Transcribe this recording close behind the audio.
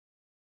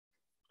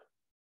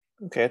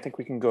Okay, I think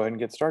we can go ahead and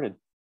get started.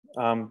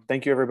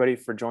 Thank you everybody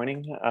for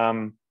joining.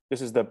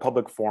 This is the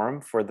public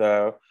forum for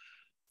the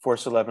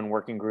FORCE11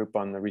 Working Group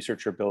on the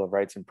Researcher Bill of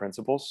Rights and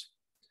Principles.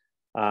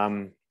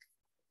 My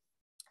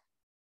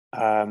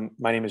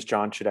name is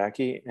John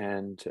Chodacki,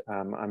 and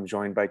I'm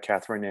joined by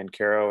Catherine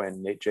Nancaro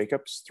and Nate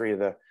Jacobs, three of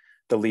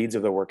the leads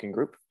of the working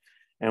group.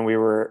 And we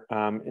were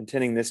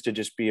intending this to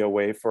just be a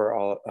way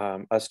for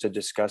us to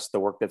discuss the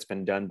work that's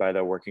been done by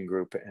the working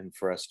group and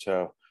for us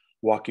to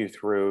walk you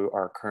through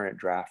our current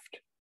draft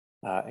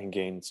and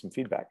gain some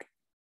feedback.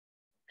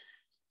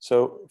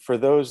 So for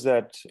those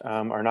that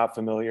are not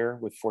familiar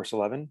with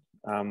FORCE11,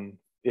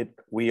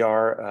 we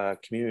are a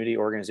community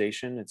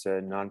organization. It's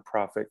a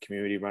nonprofit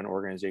community-run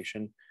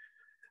organization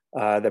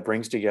that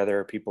brings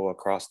together people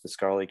across the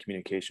scholarly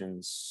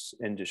communications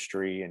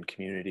industry and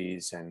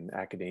communities and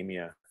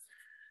academia.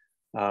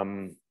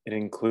 It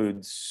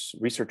includes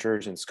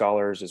researchers and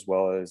scholars, as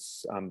well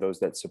as those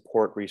that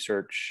support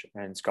research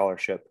and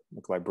scholarship,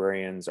 like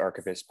librarians,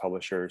 archivists,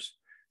 publishers,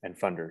 and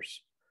funders.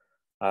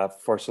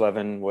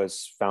 FORCE11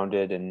 was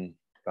founded in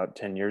about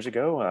 10 years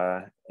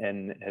ago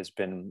and has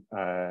been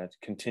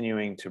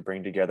continuing to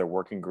bring together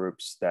working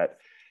groups that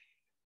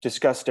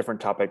discuss different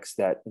topics,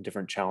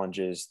 different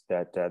challenges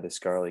that the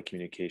scholarly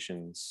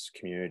communications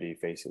community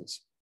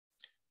faces.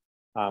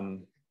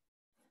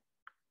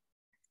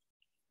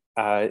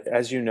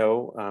 As you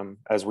know,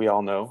 as we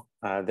all know,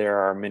 there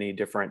are many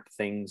different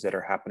things that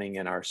are happening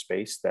in our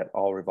space that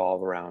all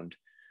revolve around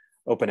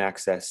open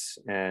access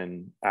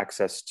and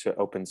access to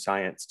open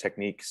science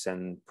techniques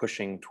and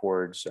pushing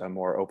towards a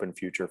more open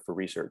future for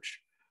research.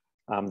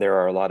 There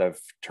are a lot of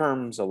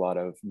terms, a lot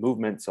of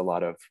movements, a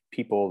lot of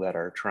people that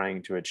are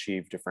trying to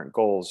achieve different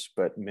goals,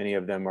 but many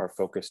of them are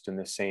focused in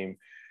the same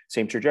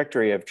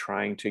trajectory of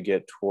trying to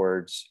get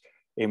towards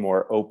a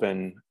more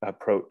open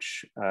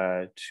approach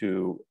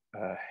to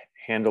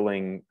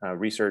handling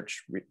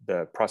research,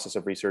 the process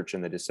of research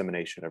and the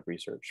dissemination of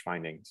research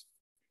findings.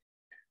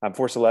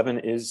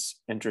 FORCE11 is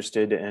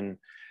interested in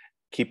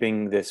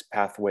keeping this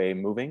pathway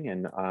moving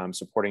and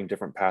supporting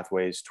different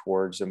pathways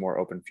towards a more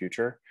open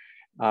future.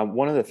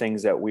 One of the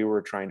things that we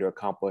were trying to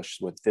accomplish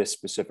with this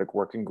specific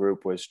working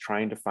group was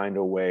trying to find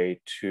a way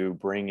to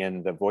bring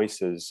in the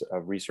voices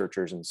of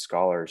researchers and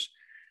scholars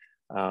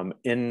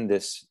in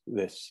this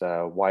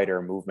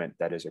wider movement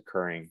that is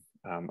occurring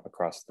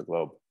across the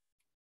globe.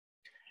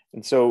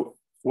 And so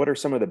what are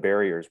some of the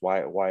barriers?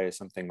 Why is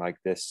something like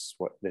this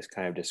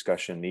kind of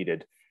discussion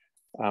needed?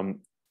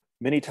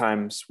 Many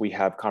times we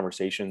have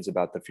conversations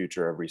about the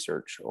future of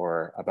research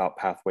or about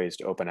pathways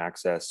to open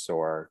access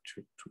or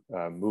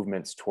to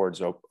movements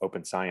towards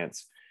open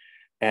science.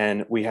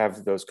 And we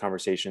have those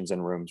conversations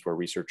in rooms where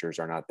researchers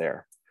are not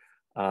there.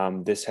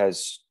 This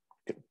has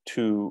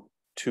two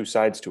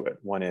sides to it.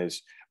 One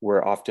is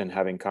we're often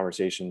having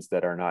conversations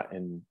that are not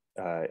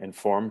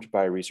informed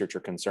by researcher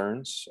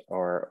concerns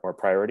or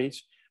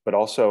priorities, but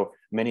also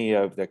many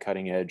of the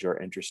cutting edge or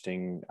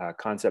interesting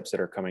concepts that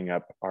are coming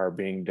up are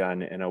being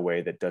done in a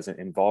way that doesn't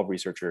involve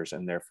researchers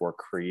and therefore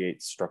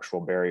creates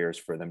structural barriers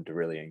for them to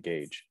really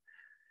engage.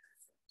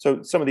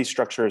 So some of these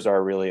structures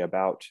are really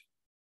about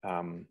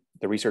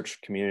the research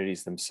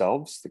communities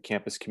themselves, the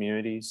campus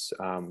communities,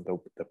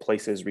 the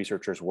places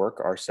researchers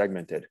work are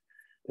segmented.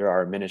 There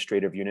are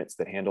administrative units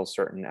that handle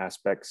certain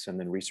aspects and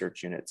then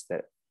research units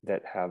that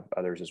have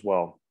others as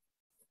well.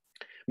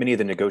 Many of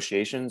the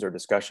negotiations or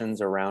discussions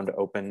around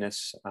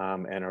openness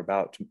and are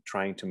about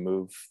trying to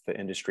move the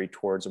industry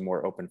towards a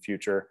more open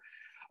future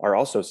are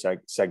also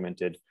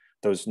segmented.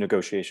 Those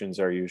negotiations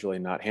are usually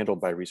not handled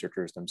by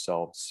researchers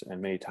themselves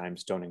and many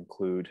times don't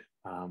include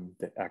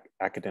the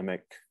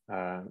academic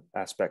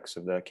aspects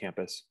of the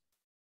campus.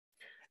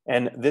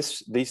 And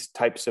these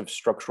types of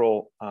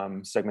structural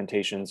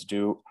segmentations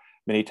do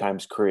many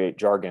times create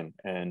jargon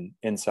and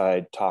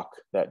inside talk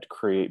that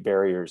create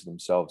barriers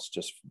themselves,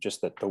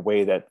 just that the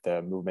way that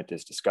the movement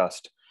is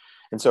discussed.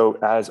 And so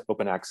as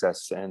open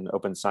access and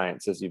open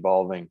science is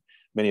evolving,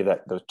 many of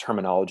the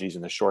terminologies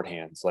and the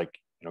shorthands like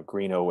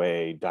green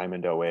OA,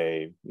 diamond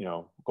OA,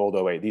 gold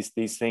OA,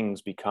 these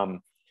things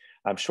become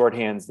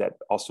shorthands that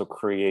also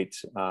create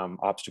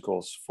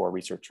obstacles for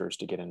researchers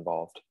to get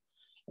involved.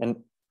 And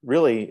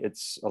really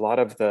it's a lot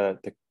of the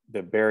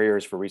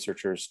barriers for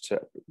researchers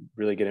to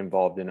really get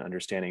involved in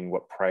understanding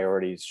what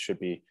priorities should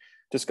be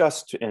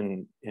discussed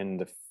in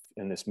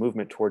this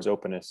movement towards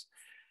openness.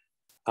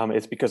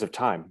 It's because of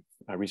time.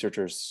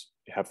 Researchers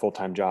have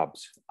full-time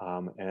jobs,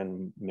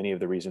 and many of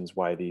the reasons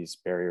why these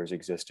barriers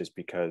exist is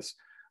because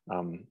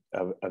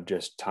of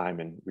just time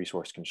and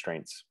resource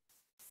constraints.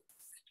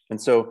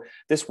 And so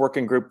this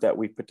working group that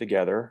we put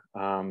together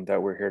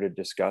that we're here to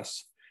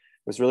discuss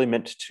was really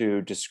meant to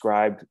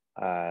describe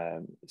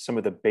some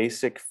of the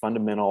basic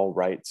fundamental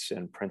rights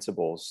and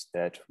principles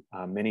that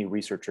many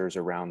researchers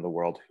around the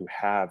world who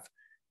have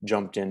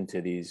jumped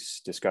into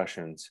these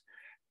discussions,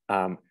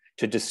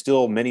 to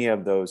distill many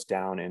of those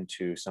down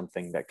into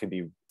something that could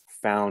be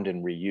found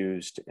and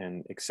reused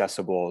and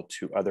accessible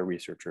to other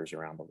researchers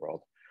around the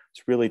world.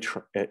 It's really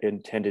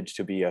intended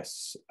to be a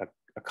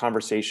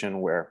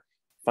conversation where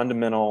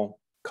fundamental,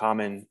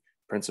 common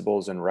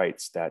principles and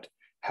rights that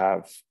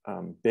have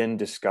been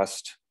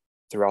discussed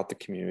throughout the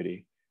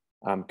community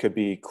could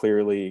be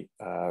clearly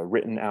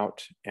written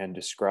out and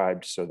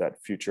described so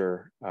that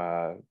future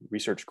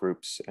research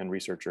groups and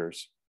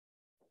researchers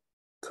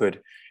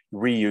could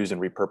reuse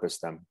and repurpose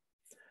them.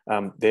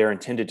 They are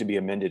intended to be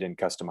amended and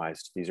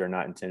customized. These are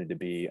not intended to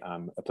be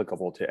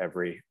applicable to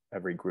every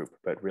group,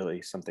 but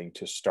really something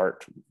to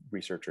start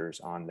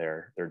researchers on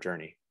their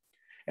journey.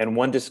 And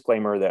one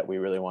disclaimer that we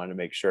really wanted to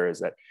make sure is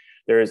that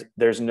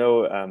there's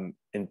no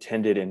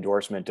intended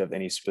endorsement of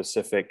any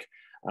specific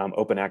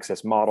open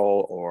access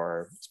model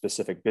or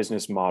specific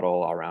business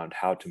model around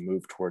how to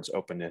move towards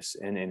openness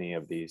in any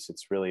of these.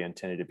 It's really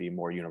intended to be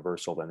more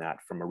universal than that.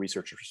 From a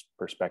researcher's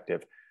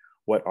perspective,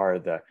 what are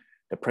the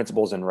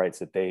principles and rights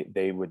that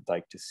they would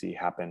like to see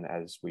happen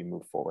as we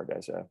move forward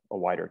as a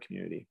wider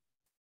community?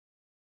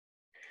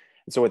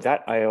 And so with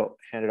that, I'll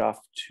hand it off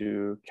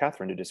to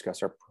Catherine to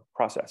discuss our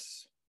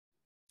process.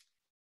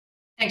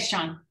 Thanks,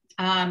 John.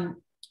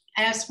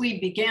 As we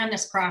began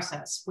this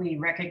process, we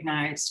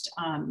recognized,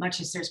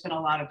 much as there's been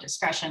a lot of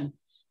discussion,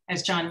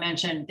 as John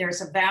mentioned, there's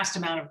a vast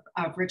amount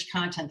of rich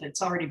content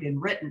that's already been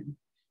written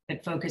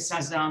that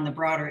focuses on the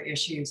broader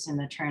issues in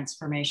the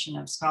transformation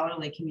of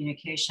scholarly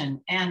communication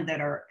and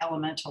that are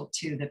elemental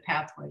to the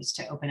pathways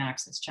to open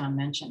access John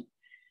mentioned.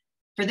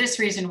 For this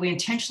reason, we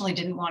intentionally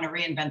didn't want to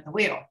reinvent the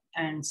wheel.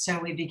 And so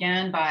we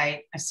began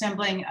by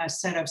assembling a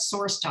set of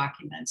source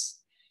documents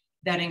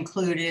that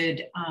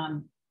included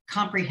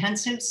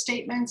comprehensive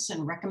statements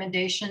and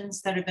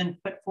recommendations that have been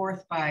put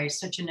forth by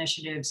such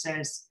initiatives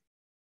as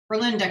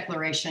Berlin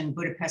Declaration,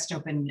 Budapest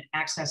Open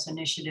Access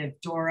Initiative,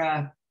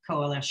 DORA,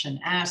 Coalition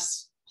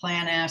S,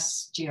 Plan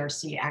S,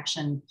 GRC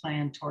Action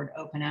Plan Toward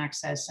Open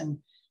Access, and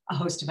a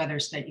host of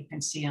others that you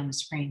can see on the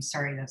screen.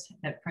 Sorry,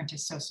 that print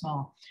is so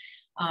small.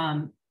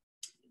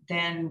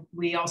 Then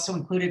we also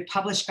included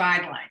published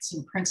guidelines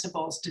and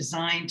principles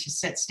designed to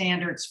set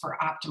standards for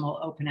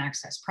optimal open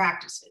access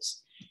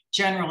practices,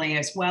 generally,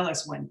 as well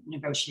as when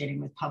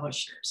negotiating with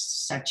publishers,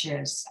 such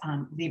as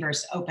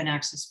Lieber's Open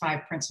Access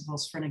 5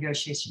 Principles for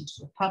Negotiations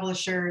with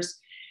Publishers,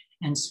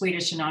 and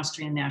Swedish and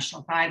Austrian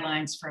national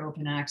guidelines for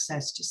open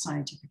access to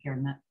scientific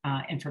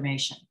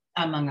information,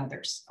 among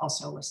others,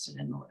 also listed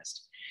in the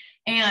list.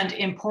 And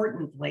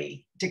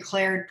importantly,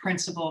 declared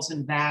principles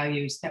and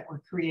values that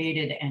were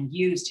created and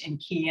used in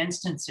key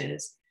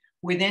instances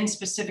within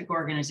specific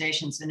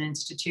organizations and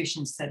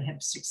institutions that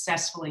have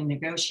successfully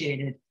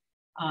negotiated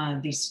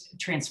these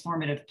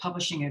transformative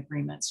publishing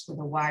agreements with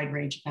a wide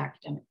range of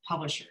academic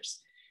publishers.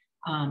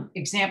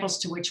 Examples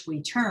to which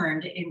we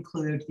turned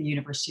include the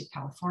University of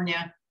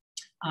California,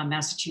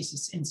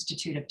 Massachusetts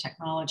Institute of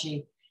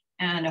Technology,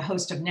 and a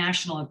host of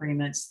national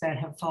agreements that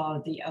have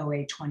followed the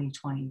OA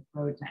 2020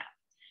 roadmap.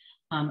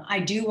 I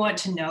do want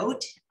to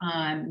note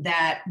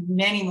that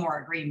many more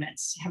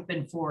agreements have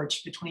been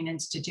forged between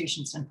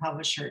institutions and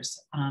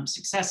publishers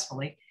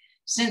successfully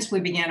since we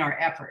began our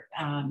effort.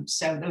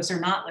 So those are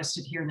not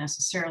listed here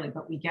necessarily,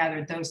 but we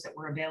gathered those that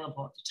were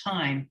available at the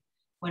time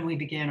when we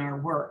began our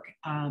work.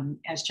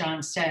 As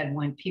John said,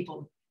 when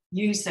people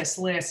use this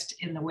list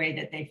in the way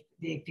that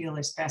they feel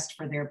is best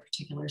for their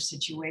particular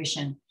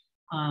situation,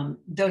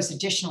 those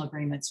additional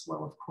agreements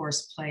will of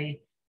course play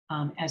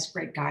as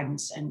great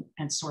guidance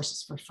and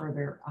sources for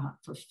further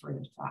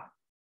thought.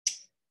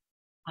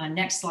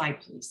 Next slide,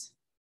 please.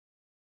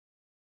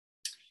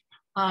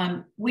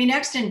 We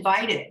next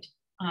invited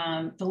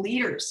the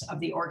leaders of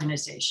the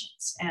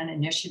organizations and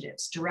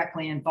initiatives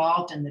directly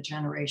involved in the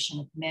generation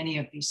of many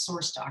of these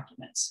source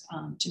documents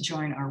to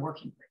join our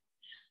working group.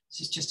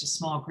 This is just a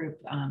small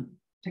group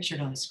pictured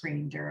on the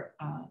screen. There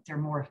are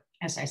more,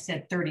 as I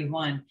said,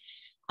 31.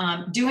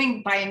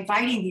 By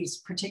inviting these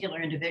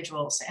particular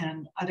individuals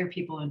and other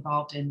people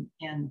involved in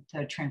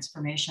the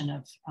transformation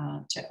of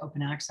to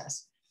open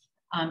access,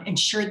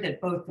 ensured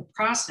that both the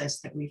process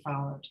that we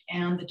followed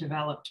and the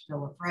developed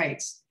Bill of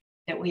Rights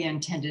that we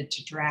intended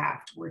to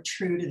draft were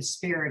true to the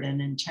spirit and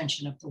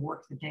intention of the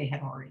work that they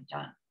had already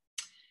done.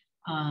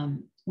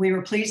 We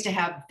were pleased to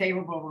have a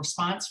favorable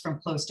response from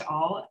close to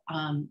all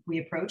we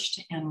approached,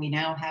 and we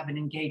now have an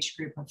engaged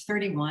group of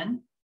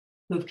 31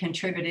 who've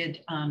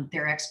contributed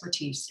their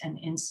expertise and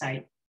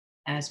insight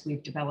as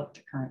we've developed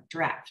the current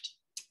draft.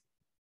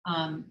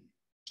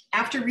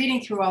 After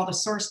reading through all the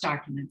source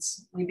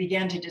documents, we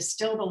began to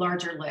distill the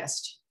larger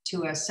list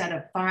to a set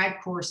of 5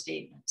 core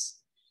statements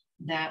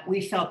that we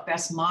felt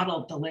best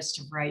modeled the list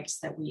of rights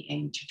that we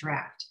aimed to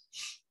draft.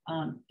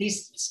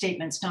 These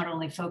statements not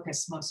only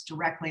focus most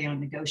directly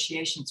on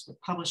negotiations with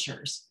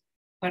publishers,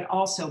 but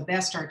also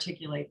best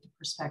articulate the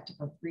perspective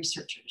of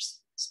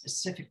researchers,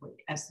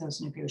 specifically as those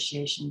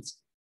negotiations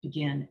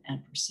begin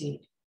and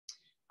proceed.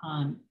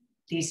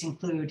 These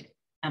include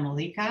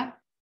MLICA,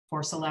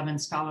 FORCE11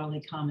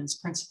 Scholarly Commons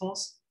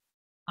Principles,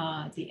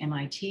 the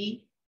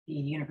MIT, the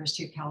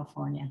University of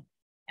California,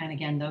 and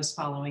again, those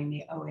following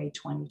the OA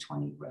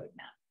 2020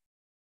 roadmap.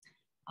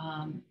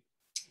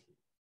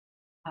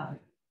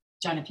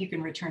 John, if you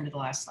can return to the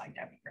last slide,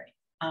 that'd be great.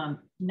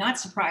 Not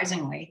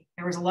surprisingly,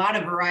 there was a lot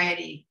of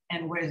variety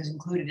in what is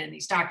included in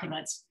these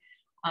documents.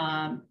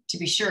 to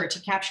be sure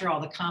to capture all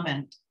the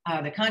content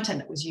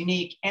that was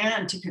unique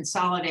and to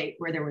consolidate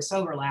where there was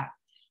overlap,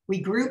 we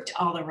grouped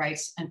all the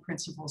rights and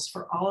principles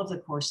for all of the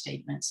core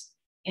statements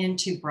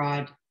into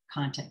broad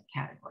content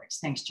categories.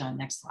 Thanks, John.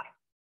 Next slide.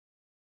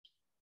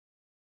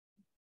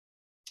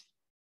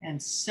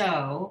 And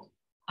so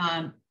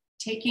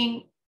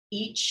taking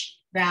each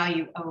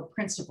value of a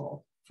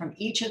principle from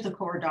each of the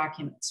core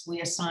documents,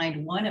 we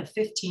assigned one of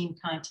 15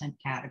 content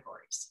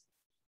categories.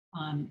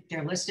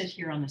 They're listed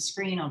here on the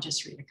screen. I'll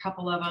just read a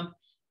couple of them.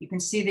 You can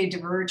see they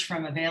diverge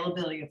from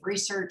availability of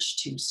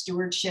research to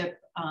stewardship,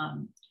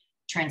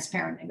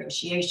 transparent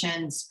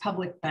negotiations,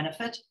 public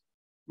benefit,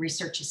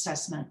 research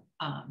assessment,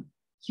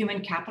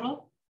 human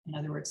capital, in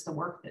other words, the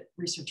work that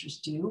researchers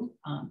do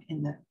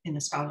in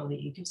the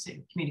scholarly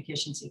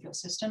communications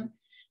ecosystem,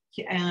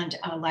 and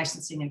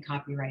licensing and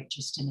copyright,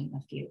 just to name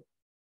a few.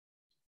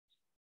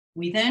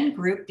 We then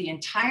grouped the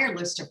entire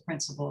list of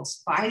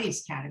principles by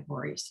these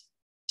categories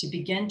to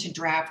begin to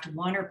draft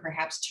one or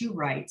perhaps two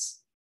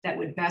rights that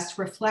would best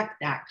reflect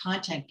that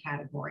content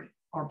category,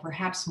 or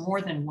perhaps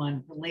more than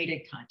one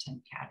related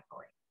content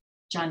category.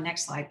 John,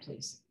 next slide,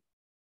 please.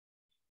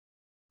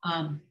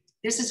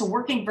 This is a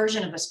working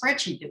version of the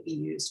spreadsheet that we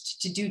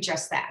used to do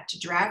just that, to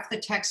draft the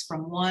text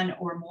from one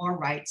or more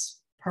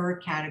rights per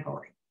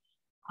category.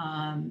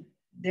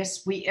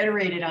 We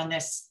iterated on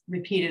this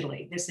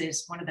repeatedly. This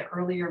is one of the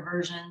earlier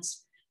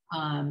versions.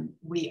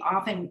 We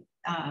often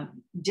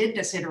did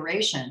this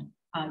iteration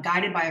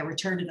guided by a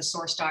return to the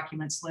source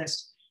documents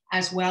list,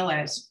 as well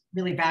as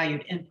really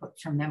valued input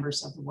from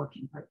members of the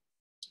working group.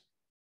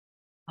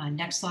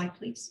 Next slide,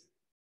 please.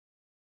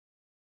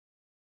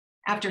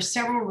 After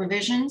several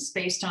revisions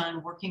based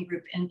on working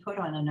group input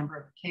on a number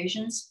of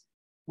occasions,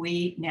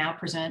 we now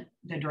present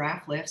the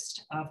draft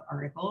list of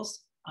articles.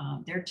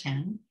 There are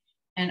 10,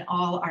 and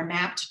all are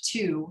mapped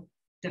to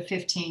the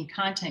 15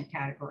 content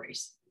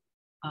categories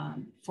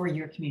for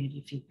your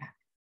community feedback.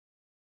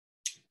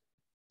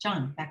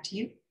 John, back to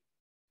you.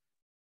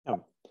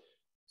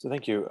 So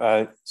thank you.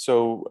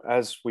 So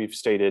as we've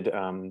stated,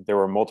 there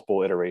were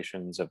multiple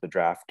iterations of the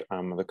draft.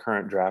 The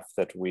current draft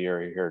that we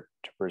are here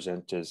to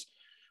present is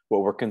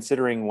what we're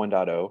considering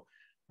 1.0,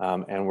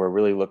 and we're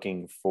really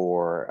looking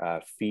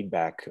for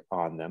feedback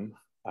on them.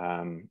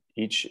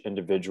 Each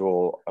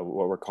individual,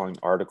 what we're calling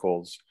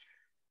articles,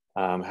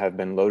 have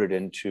been loaded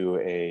into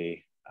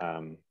a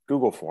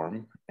Google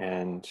form,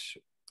 and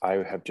I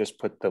have just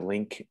put the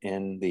link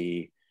in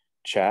the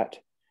chat.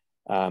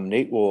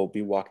 Nate will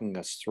be walking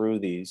us through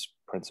these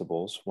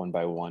principles one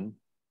by one.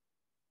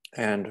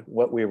 And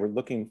what we were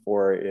looking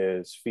for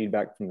is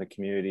feedback from the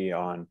community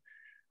on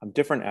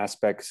different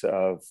aspects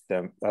of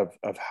them, of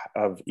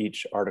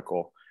each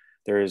article.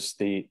 There's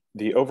the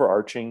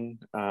overarching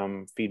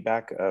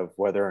feedback of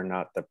whether or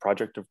not the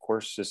project, of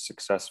course, is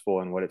successful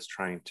and what it's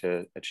trying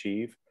to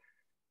achieve.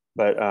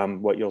 But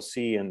what you'll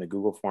see in the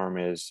Google form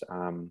is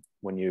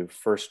when you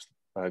first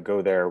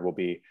go there will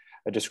be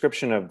a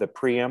description of the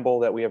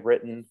preamble that we have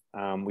written.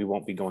 We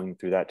won't be going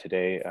through that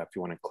today. If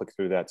you want to click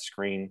through that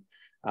screen,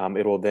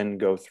 it will then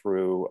go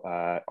through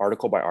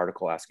article by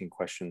article, asking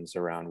questions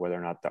around whether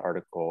or not the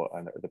article,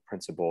 the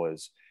principle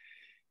is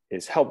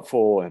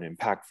helpful and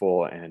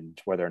impactful,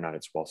 and whether or not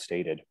it's well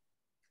stated.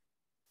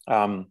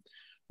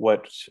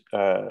 What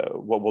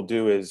we'll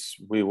do is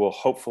we will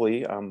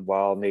hopefully,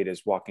 while Nate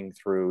is walking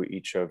through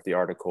each of the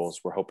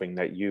articles, we're hoping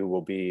that you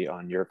will be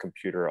on your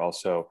computer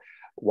also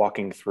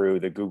walking through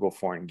the Google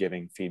form,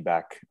 giving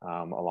feedback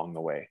along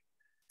the way.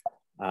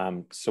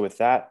 So with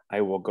that,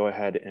 I will go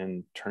ahead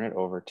and turn it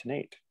over to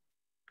Nate.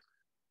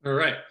 All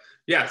right.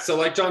 Yeah. So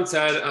like John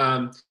said,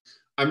 I'm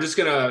just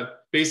going to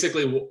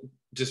basically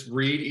just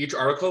read each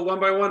article one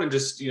by one and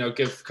just,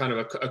 give kind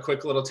of a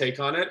quick little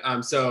take on it.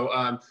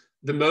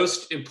 The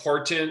most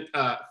important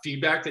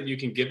feedback that you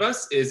can give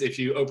us is if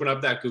you open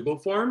up that Google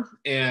form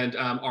and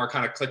are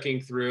kind of clicking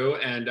through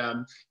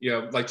and,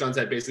 like John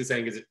said, basically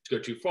saying, is it go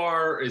too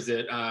far? Is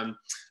it,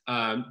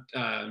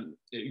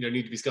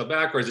 need to be scaled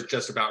back, or is it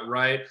just about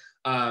right?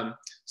 Yeah,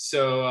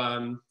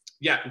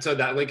 and so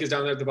that link is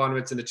down there at the bottom.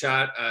 It's in the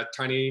chat,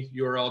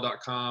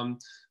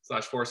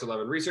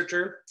 tinyurl.com/FORCE11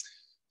 researcher.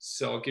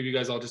 So I'll give you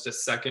guys all just a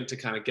second to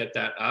kind of get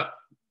that up,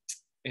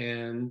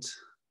 and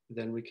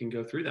then we can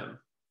go through them.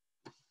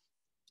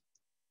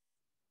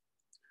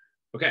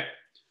 Okay,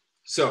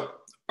 so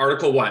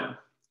Article 1,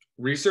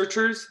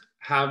 researchers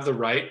have the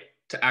right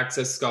to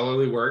access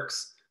scholarly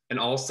works and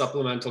all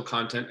supplemental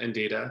content and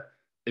data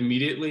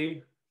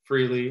immediately,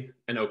 freely,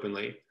 and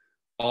openly.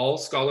 All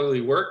scholarly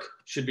work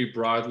should be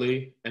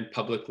broadly and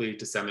publicly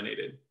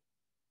disseminated.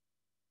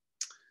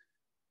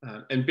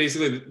 And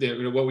basically,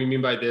 what we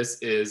mean by this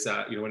is,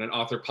 when an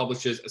author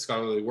publishes a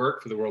scholarly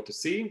work for the world to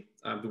see,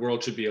 the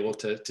world should be able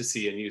to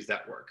see and use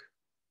that work.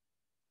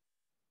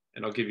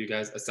 And I'll give you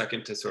guys a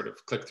second to sort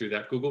of click through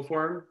that Google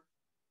form.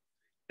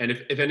 And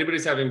if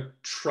anybody's having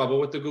trouble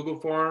with the Google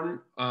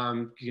form,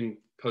 you can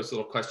post a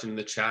little question in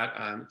the chat.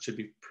 It should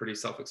be pretty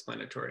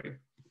self-explanatory.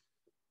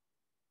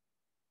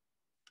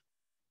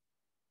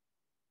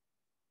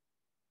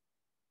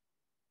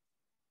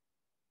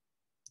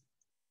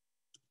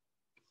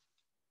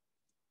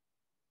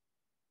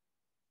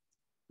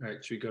 All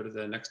right, should we go to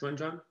the next one,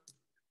 John?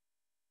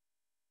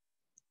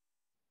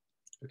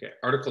 Okay,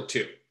 Article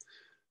 2.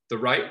 The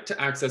right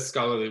to access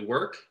scholarly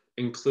work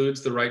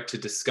includes the right to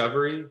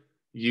discovery,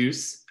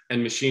 use,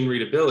 and machine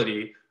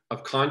readability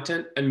of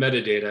content and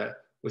metadata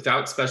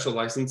without special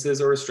licenses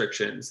or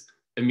restrictions,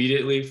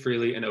 immediately,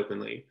 freely, and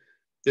openly.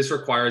 This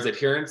requires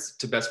adherence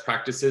to best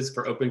practices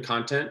for open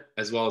content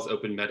as well as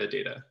open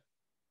metadata.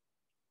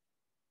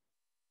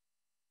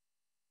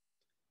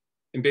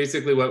 And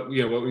basically what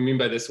we mean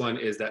by this one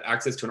is that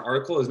access to an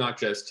article is not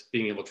just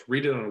being able to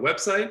read it on a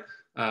website,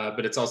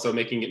 but it's also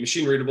making it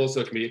machine readable so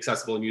it can be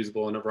accessible and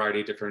usable in a variety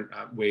of different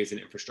ways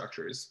and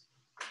infrastructures.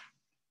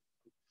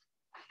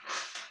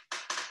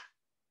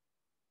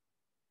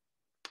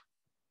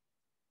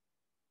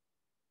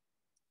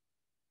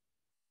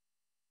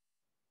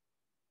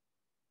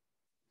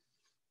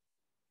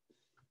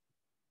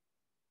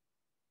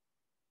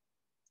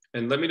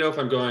 And let me know if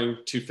I'm going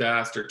too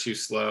fast or too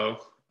slow.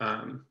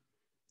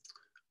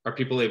 Are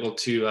people able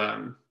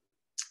to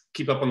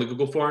keep up on the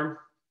Google form?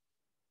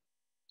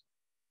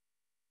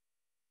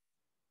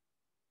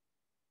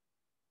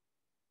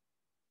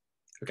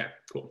 Okay,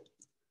 cool.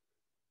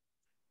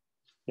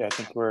 Yeah, I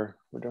think we're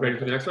done. Ready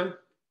for the next one?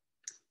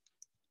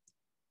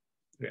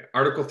 Okay,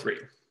 Article 3.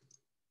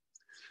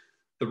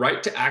 The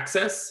right to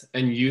access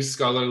and use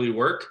scholarly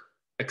work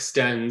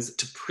extends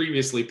to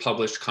previously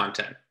published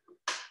content.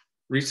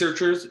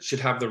 Researchers should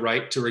have the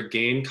right to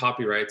regain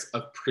copyrights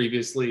of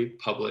previously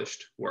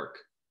published work.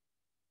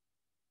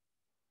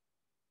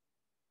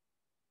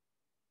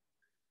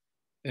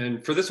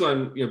 And for this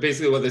one,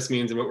 basically what this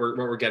means and what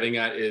we're getting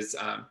at is,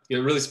 it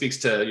really speaks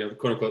to,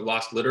 quote unquote,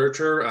 lost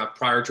literature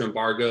prior to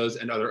embargoes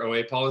and other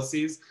OA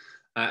policies.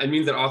 It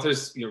means that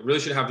authors,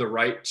 really should have the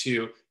right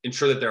to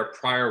ensure that their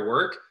prior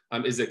work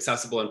is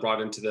accessible and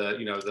brought into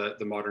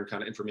the modern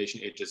kind of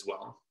information age as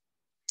well.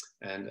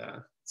 And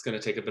it's going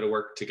to take a bit of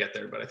work to get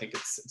there, but I think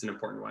it's an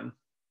important one.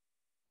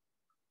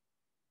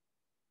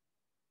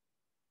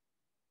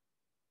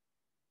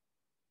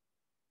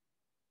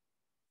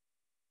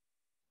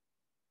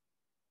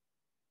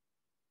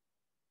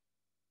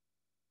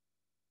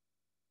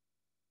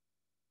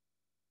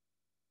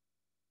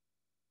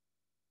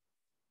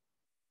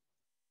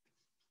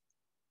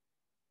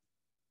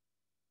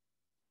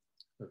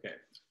 Okay,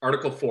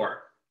 Article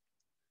 4.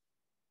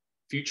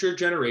 Future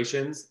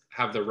generations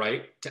have the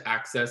right to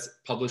access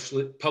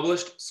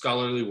published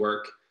scholarly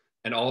work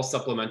and all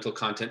supplemental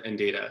content and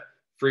data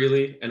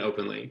freely and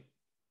openly.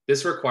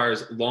 This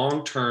requires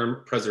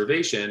long-term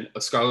preservation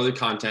of scholarly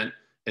content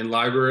in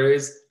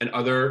libraries and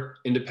other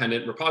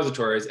independent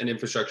repositories and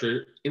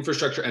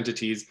infrastructure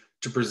entities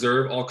to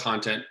preserve all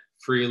content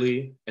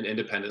freely and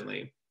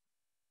independently.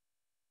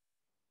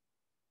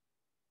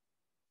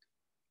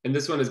 And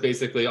this one is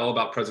basically all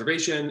about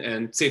preservation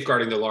and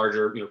safeguarding the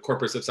larger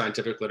corpus of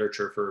scientific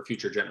literature for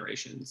future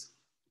generations.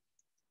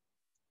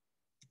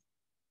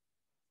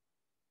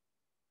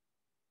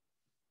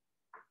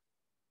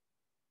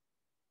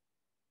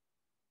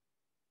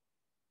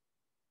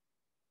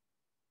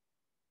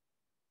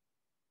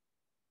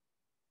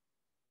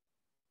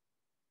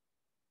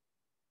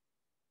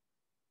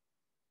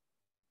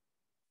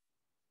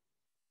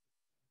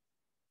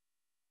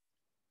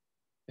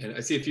 And I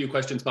see a few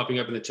questions popping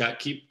up in the chat.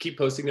 Keep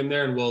posting them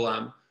there, and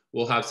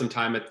we'll have some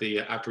time at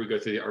the after we go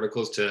through the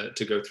articles to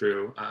go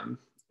through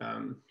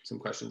some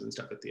questions and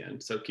stuff at the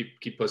end. So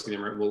keep posting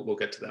them, and we'll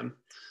get to them.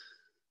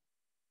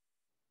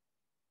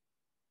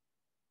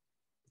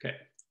 Okay.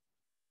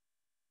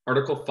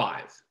 Article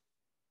 5.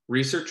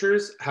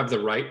 Researchers have the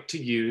right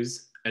to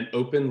use an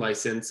open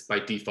license by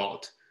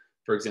default,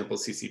 for example,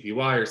 CC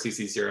BY or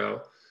CC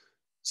 0,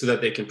 so that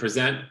they can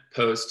present,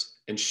 post,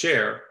 and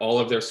share all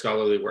of their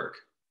scholarly work.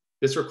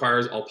 This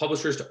requires all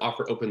publishers to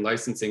offer open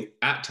licensing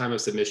at time of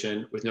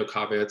submission with no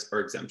caveats or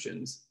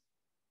exemptions.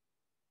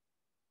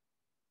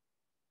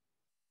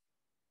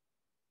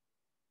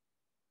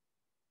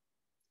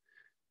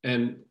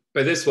 And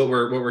by this, what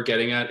we're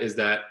getting at is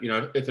that,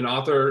 if an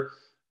author,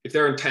 if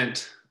their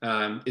intent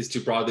is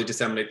to broadly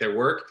disseminate their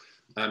work,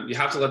 you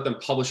have to let them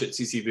publish it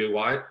CC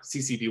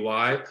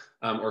BY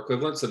or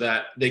equivalent, so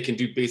that they can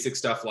do basic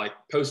stuff like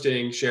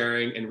posting,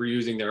 sharing, and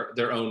reusing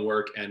their own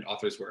work and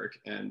author's work.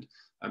 And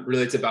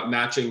really, it's about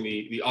matching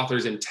the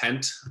author's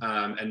intent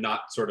and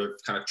not sort of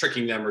kind of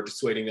tricking them or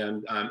dissuading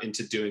them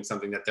into doing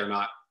something that they're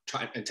not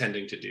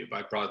intending to do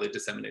by broadly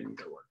disseminating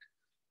their work.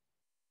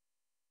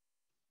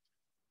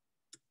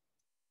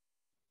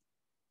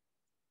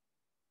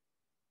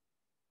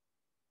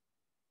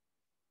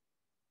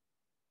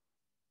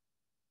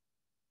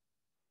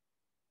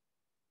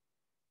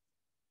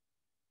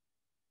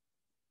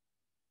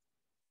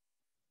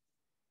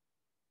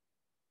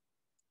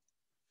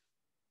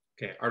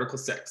 Okay, Article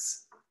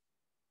 6.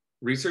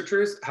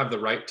 Researchers have the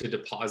right to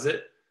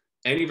deposit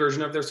any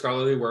version of their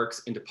scholarly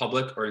works into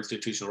public or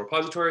institutional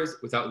repositories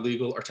without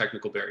legal or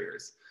technical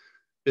barriers.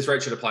 This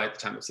right should apply at the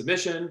time of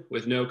submission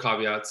with no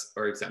caveats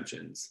or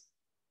exemptions.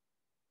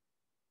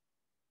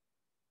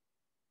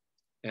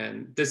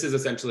 And this is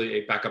essentially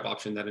a backup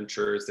option that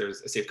ensures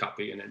there's a safe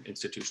copy in an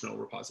institutional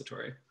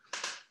repository.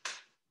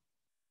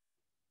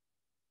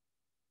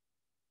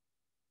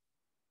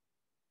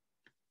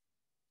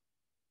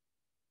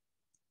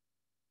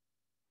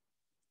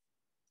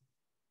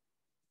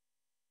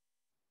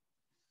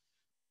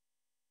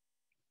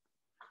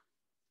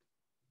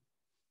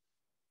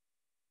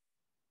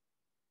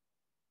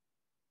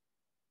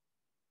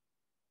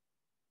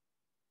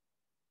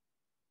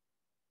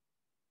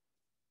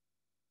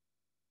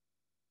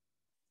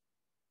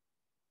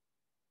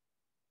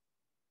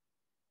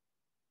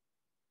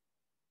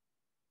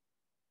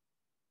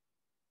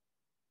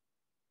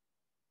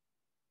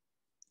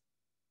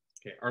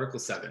 Okay, Article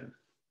 7.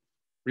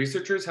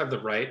 Researchers have the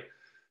right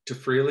to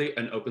freely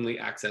and openly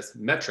access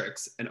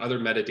metrics and other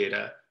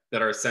metadata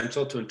that are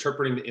essential to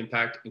interpreting the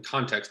impact and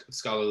context of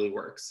scholarly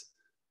works.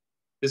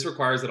 This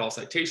requires that all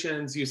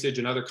citations, usage,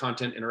 and other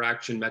content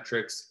interaction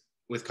metrics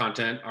with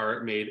content are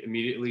made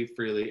immediately,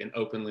 freely, and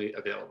openly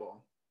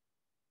available.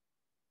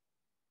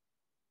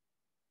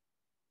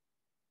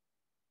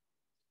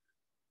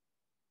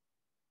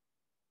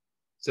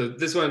 So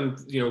this one,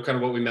 kind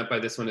of what we meant by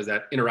this one is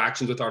that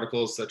interactions with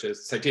articles such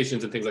as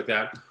citations and things like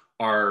that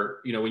are,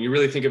 when you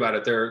really think about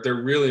it, they're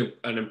really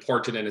an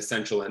important and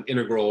essential and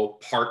integral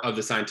part of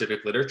the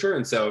scientific literature.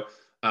 And so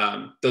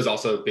those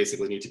also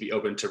basically need to be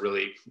open to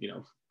really,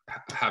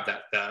 have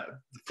that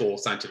full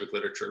scientific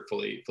literature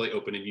fully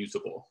open and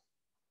usable.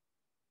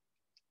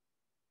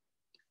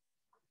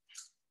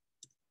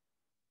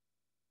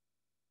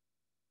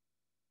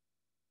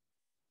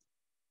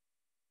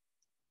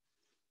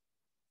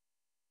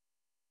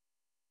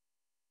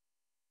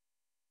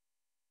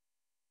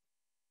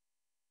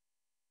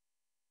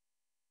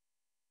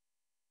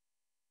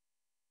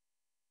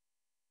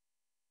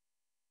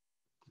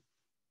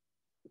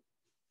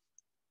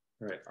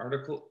 All right,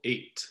 Article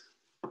 8.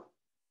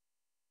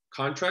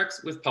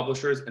 Contracts with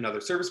publishers and other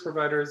service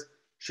providers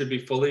should be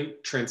fully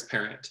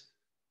transparent,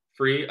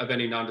 free of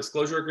any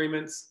non-disclosure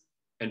agreements,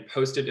 and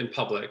posted in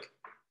public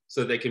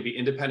so they can be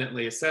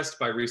independently assessed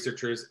by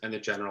researchers and the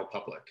general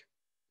public.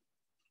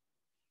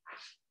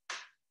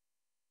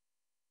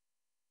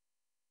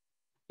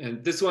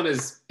 And this one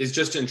is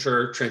just to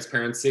ensure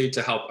transparency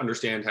to help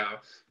understand how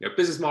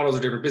business models or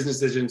different business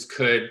decisions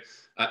could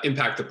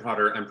impact the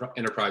broader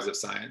enterprise of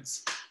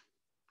science.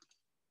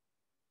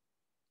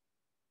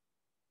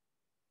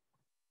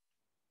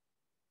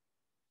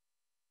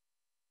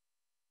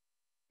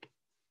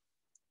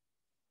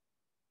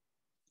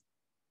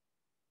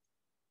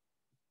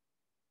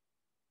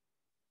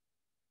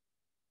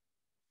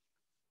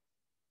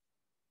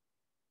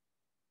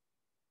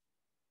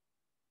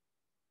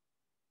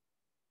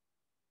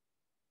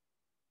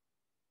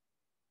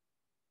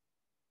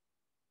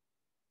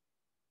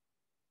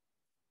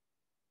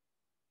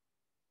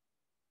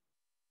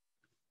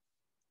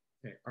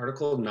 Okay,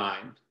 Article 9.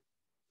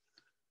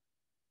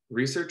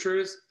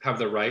 Researchers have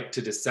the right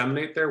to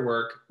disseminate their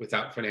work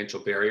without financial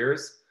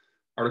barriers,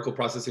 article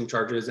processing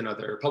charges, and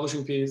other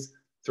publishing fees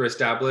through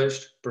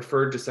established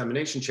preferred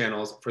dissemination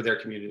channels for their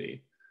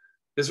community.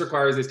 This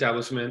requires the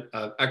establishment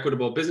of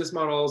equitable business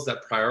models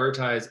that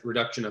prioritize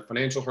reduction of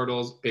financial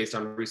hurdles based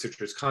on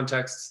researchers'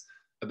 contexts,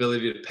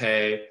 ability to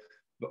pay,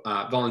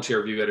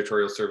 volunteer review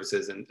editorial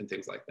services, and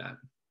things like that.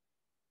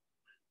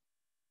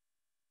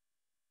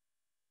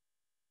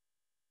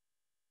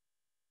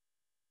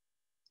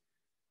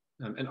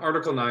 And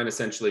Article 9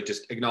 essentially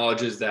just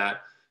acknowledges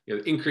that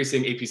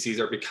increasing APCs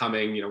are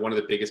becoming one of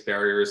the biggest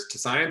barriers to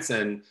science,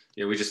 and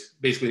we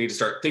just basically need to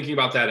start thinking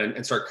about that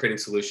and start creating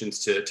solutions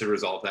to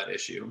resolve that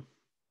issue.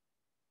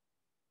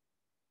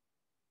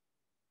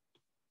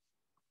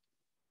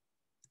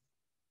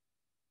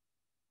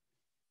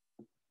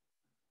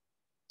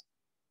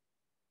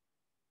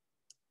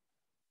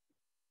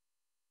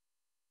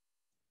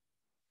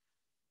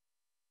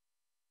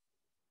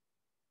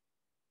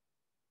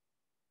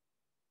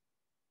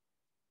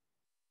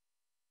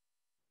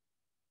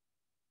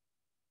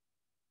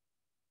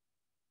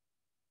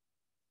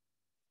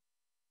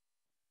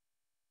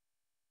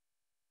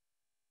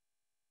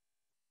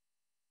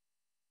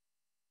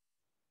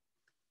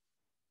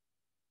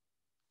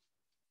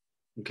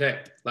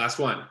 Okay, last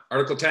one,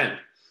 Article 10.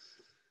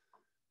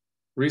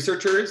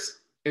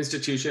 Researchers,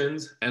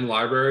 institutions, and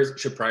libraries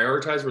should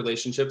prioritize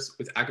relationships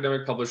with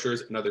academic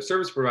publishers and other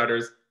service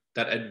providers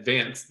that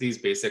advance these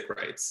basic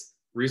rights.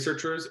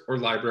 Researchers or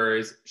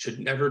libraries should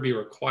never be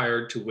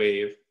required to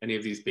waive any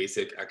of these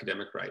basic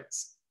academic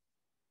rights.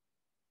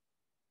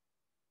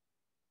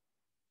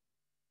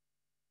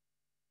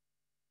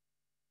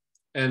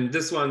 And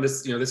this one,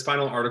 this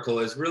final article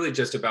is really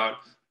just about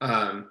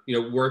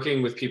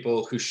working with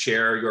people who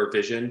share your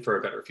vision for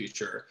a better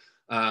future.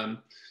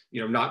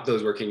 Not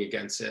those working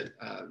against it.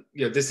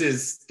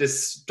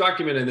 This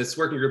document and this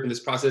working group and this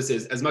process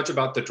is as much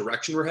about the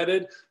direction we're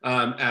headed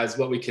as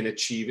what we can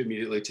achieve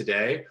immediately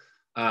today.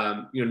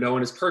 No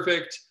one is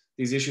perfect.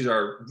 These issues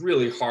are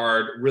really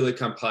hard, really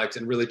complex,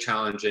 and really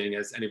challenging,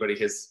 as anybody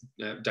has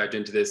dived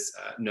into this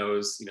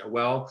knows,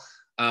 well.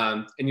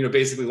 And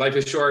basically life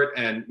is short,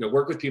 and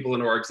work with people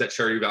in orgs that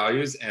share your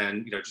values,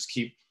 and just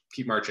keep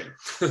marching.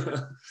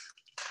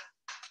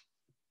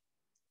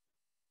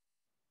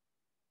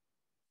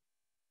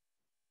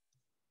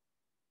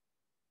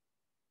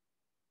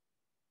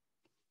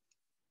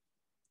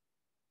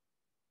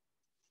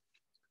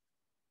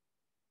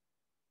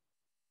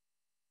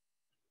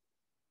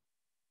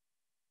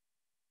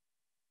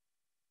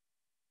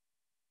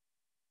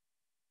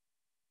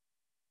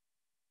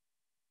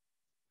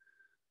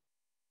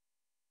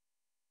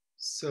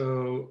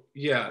 So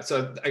yeah,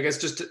 so I guess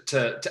just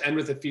to end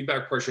with the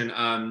feedback portion,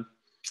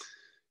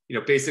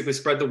 basically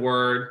spread the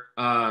word.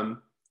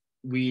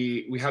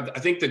 we have, I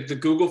think the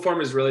Google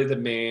form is really the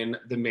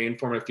main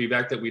form of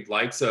feedback that we'd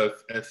like. So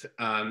if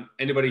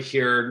anybody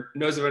here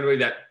knows of anybody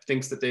that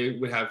thinks that they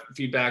would have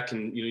feedback,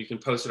 and you can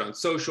post it on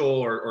social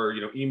or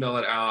email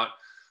it out.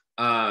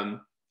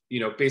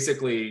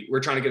 Basically we're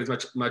trying to get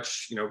as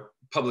much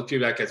public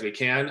feedback as we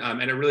can,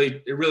 and it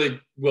really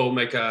will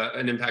make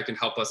an impact and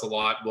help us a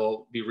lot.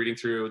 We'll be reading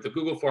through the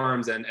Google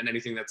forums and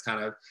anything that's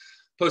kind of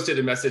posted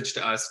a message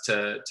to us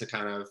to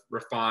kind of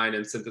refine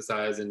and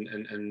synthesize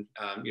and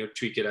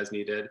tweak it as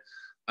needed.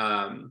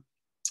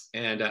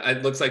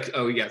 It looks like,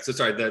 oh yeah, so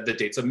sorry, the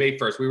date. So May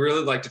 1st, we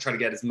really like to try to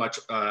get as much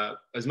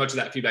of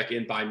that feedback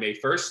in by May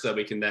 1st, so that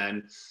we can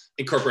then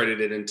incorporate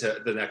it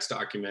into the next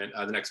document,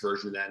 the next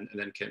version, and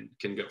then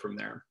can go from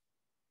there.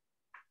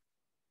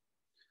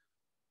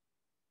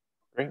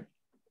 Great.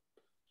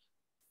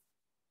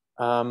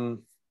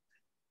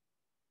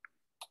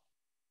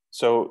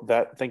 So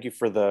thank you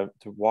for the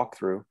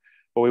walkthrough.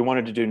 What we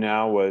wanted to do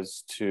now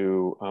was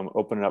to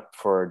open it up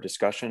for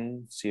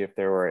discussion, see if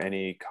there were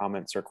any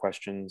comments or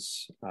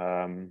questions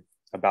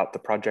about the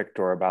project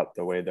or about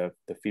the way the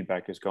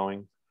feedback is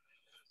going.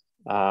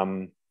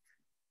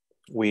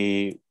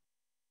 We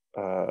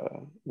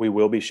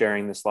will be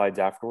sharing the slides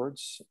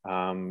afterwards,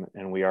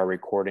 and we are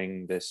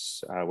recording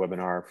this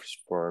webinar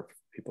for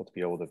people to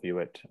be able to view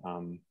it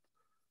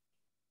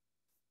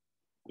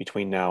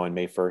between now and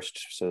May 1st,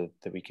 so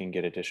that we can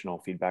get additional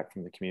feedback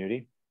from the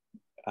community.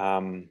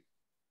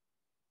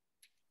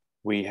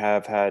 We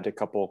have had a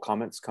couple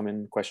comments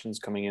questions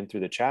coming in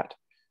through the chat.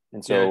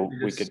 And so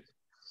we could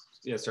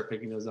start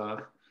picking those off.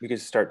 We could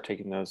start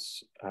taking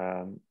those.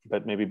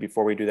 But maybe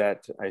before we do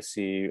that, I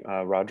see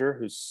Roger,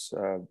 who's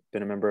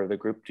been a member of the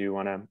group. Do you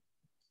have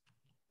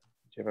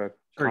a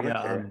comment?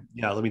 Sure,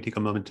 yeah, let me take a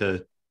moment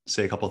to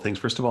say a couple of things.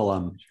 First of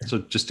all, so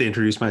just to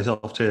introduce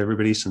myself to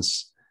everybody,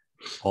 since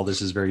all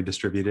this is very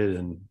distributed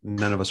and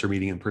none of us are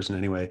meeting in person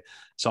anyway.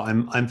 So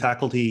I'm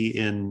faculty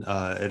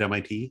at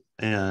MIT,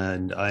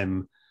 and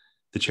I'm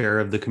the chair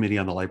of the committee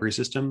on the library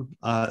system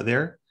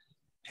there.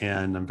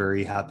 And I'm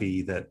very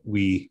happy that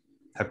we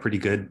have pretty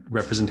good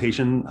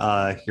representation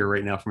here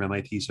right now from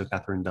MIT. So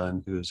Catherine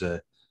Dunn, who's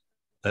an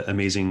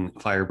amazing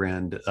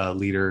firebrand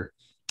leader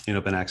in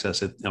open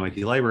access at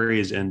MIT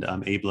Libraries, and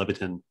Abe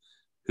Levitin,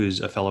 who's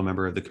a fellow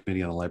member of the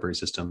committee on the library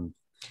system,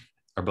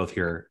 are both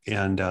here.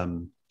 And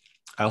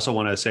I also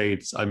want to say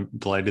I'm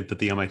delighted that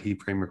the MIT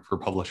framework for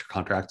publisher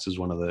contracts is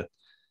one of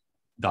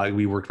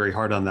we worked very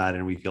hard on that,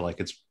 and we feel like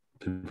it's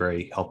been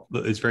very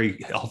helpful. It's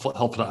very helpful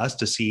to us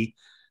to see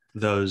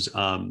those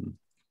the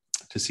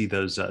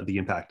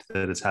impact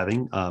that it's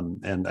having.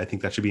 And I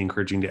think that should be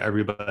encouraging to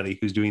everybody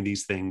who's doing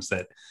these things,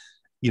 that,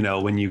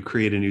 when you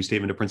create a new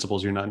statement of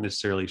principles, you're not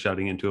necessarily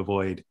shouting into a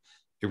void.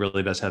 It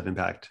really does have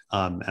impact.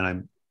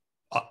 And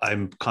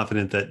I'm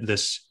confident that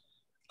this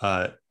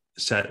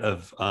set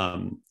of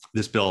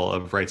this Bill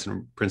of Rights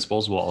and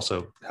Principles will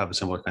also have a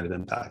similar kind of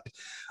impact.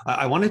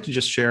 I wanted to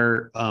just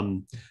share,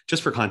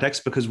 just for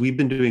context, because we've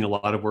been doing a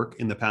lot of work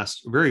in the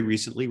past, very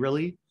recently,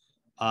 really,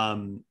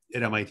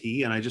 at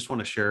MIT, and I just want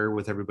to share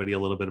with everybody a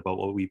little bit about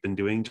what we've been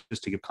doing,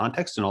 just to give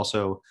context, and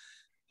also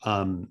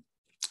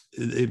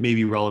it may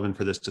be relevant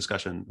for this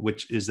discussion,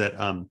 which is that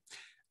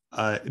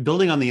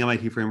building on the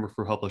MIT framework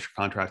for publisher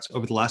contracts,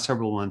 over the last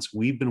several months,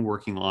 we've been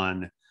working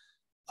on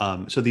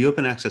so the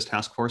Open Access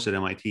Task Force at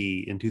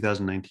MIT in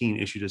 2019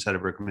 issued a set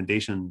of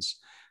recommendations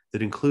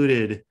that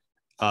included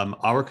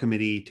our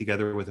committee,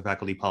 together with the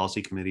Faculty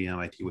Policy Committee at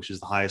MIT, which is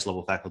the highest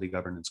level faculty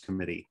governance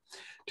committee,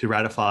 to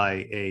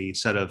ratify a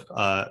set of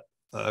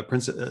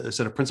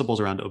principles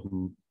around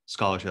open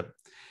scholarship.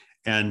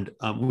 And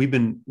we've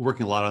been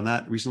working a lot on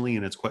that recently,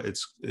 and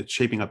it's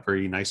shaping up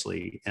very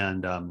nicely.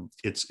 And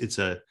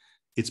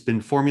it's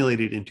been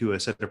formulated into a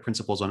set of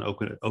principles on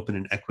open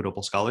and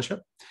equitable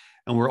scholarship.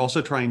 And we're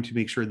also trying to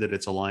make sure that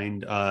it's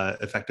aligned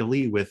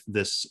effectively with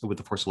the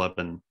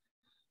FORCE11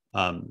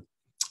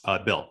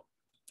 Bill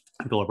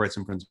of Rights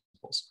and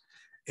Principles.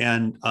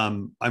 And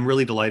I'm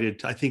really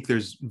delighted. I think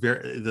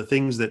the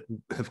things that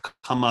have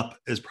come up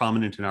as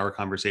prominent in our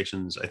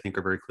conversations, I think,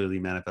 are very clearly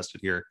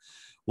manifested here.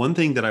 One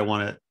thing that I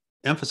want to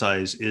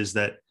emphasize is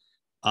that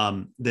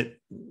that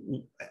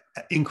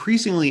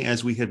increasingly,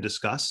 as we have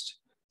discussed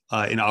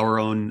in our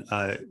own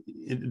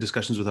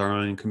discussions with our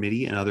own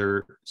committee and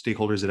other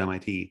stakeholders at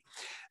MIT,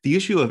 the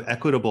issue of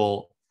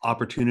equitable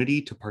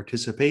opportunity to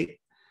participate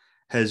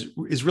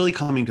is really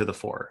coming to the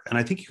fore. And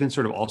I think you can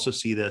sort of also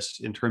see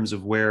this in terms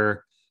of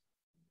where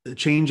the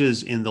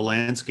changes in the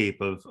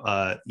landscape of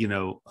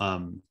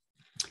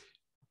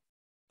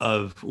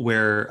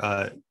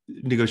where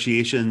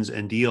negotiations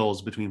and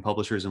deals between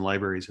publishers and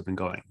libraries have been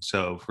going.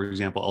 So, for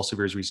example,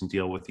 Elsevier's recent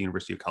deal with the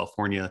University of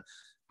California,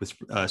 with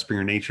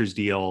Springer Nature's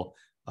deal,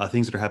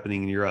 things that are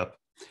happening in Europe.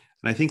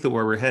 And I think that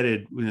where we're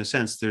headed, in a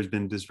sense, there's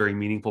been this very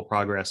meaningful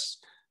progress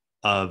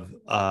around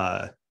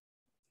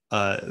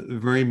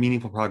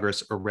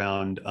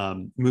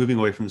moving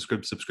away from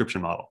the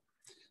subscription model.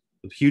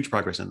 Huge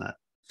progress in that.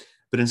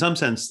 But in some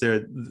sense,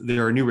 there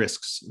are new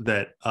risks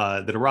that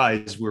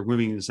arise. We're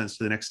moving, in a sense,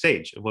 to the next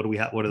stage of what do we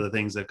have. What are the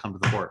things that come to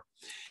the fore?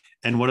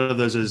 And one of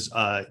those is,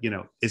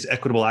 is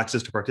equitable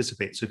access to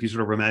participate. So if you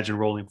sort of imagine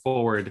rolling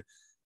forward,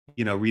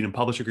 read and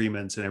publish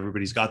agreements, and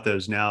everybody's got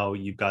those. Now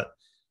you've got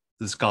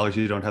the scholars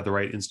who don't have the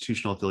right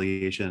institutional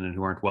affiliation and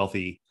who aren't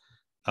wealthy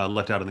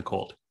left out in the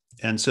cold.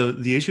 And so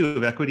the issue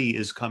of equity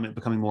is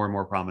becoming more and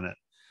more prominent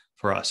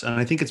for us. And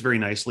I think it's very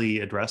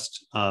nicely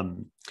addressed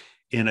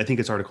in, I think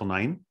it's Article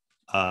 9.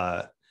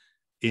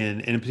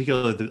 In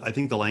particular, I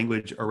think the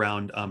language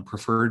around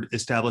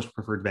established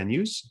preferred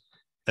venues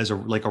as a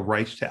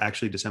right to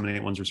actually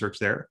disseminate one's research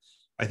there,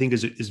 I think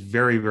is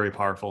very, very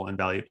powerful and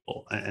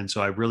valuable. And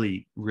so I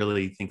really,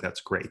 really think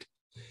that's great.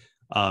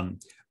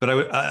 But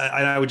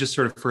I would just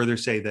sort of further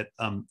say that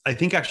I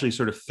think actually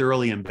sort of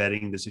thoroughly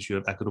embedding this issue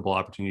of equitable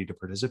opportunity to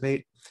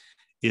participate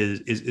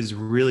is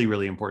really,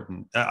 really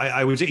important.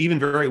 I would say even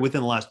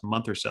within the last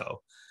month or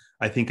so,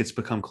 I think it's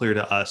become clear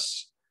to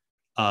us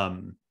how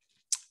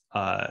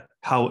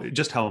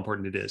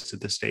important it is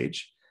at this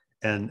stage.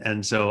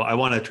 And so I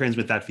want to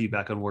transmit that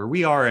feedback on where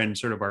we are and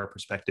sort of our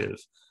perspective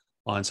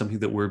on something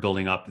that we're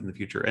building up in the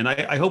future. And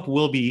I hope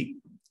we'll be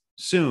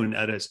soon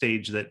at a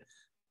stage that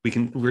we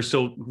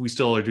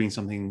still are doing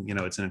something,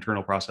 it's an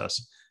internal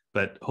process,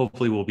 but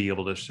hopefully we'll be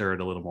able to share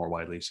it a little more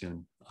widely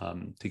soon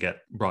to get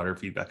broader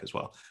feedback as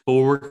well. But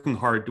we're working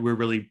hard. We're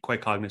really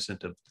quite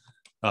cognizant of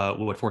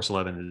what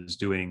FORCE11 is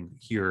doing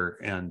here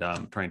and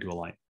trying to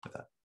align with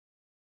that.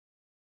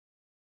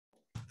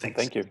 Thanks.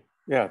 Thank you.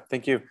 Yeah,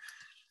 thank you.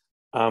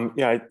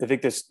 I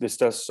think this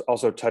does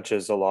also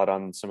touches a lot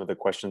on some of the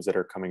questions that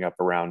are coming up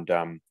around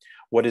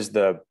what is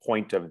the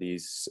point of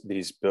this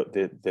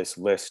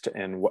list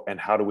and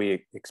how do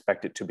we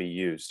expect it to be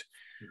used?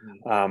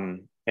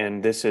 Mm-hmm.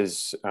 And this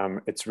is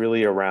it's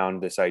really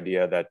around this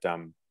idea that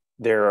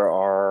there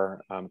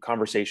are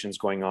conversations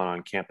going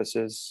on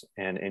campuses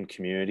and in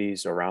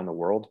communities around the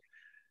world.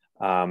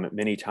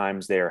 Many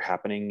times they are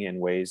happening in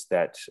ways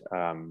that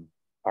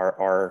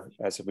are,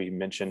 as we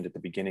mentioned at the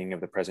beginning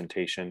of the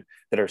presentation,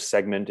 that are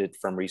segmented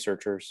from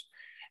researchers.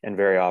 And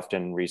very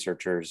often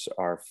researchers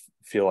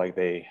feel like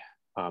they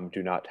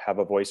do not have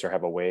a voice or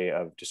have a way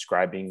of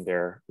describing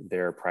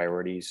their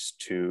priorities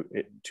to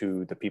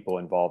the people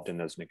involved in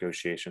those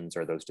negotiations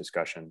or those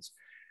discussions.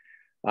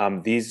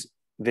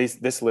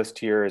 This list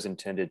here is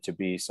intended to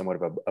be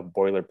somewhat of a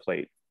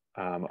boilerplate,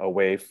 a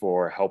way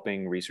for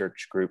helping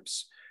research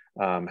groups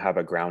have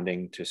a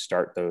grounding to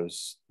start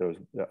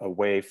a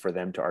way for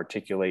them to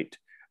articulate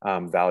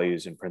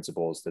values and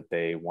principles that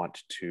they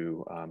want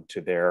to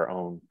their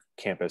own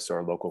campus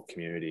or local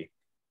community.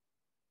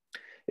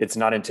 It's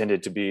not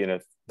intended to be in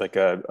a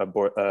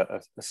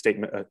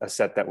statement, a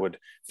set that would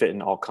fit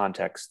in all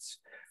contexts.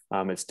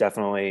 It's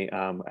definitely,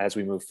 as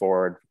we move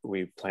forward,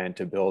 we plan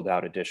to build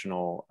out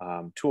additional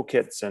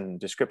toolkits and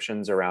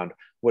descriptions around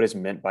what is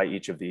meant by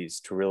each of these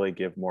to really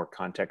give more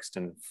context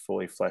and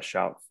fully flesh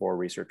out for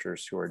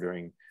researchers who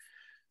are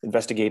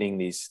investigating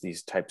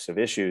these types of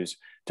issues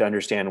to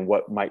understand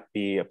what might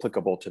be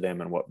applicable to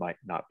them and what might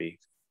not be.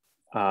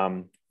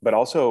 But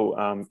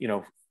also,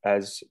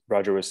 as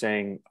Roger was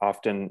saying,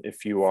 often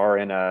if you are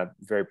in a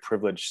very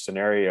privileged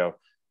scenario,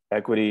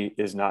 equity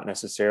is not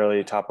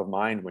necessarily top of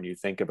mind when you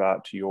think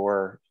about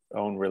your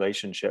own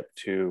relationship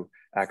to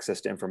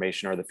access to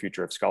information or the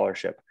future of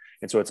scholarship.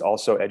 And so it's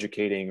also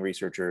educating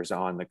researchers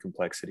on the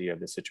complexity of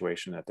the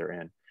situation that they're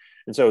in.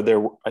 And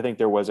so I think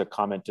there was a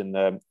comment in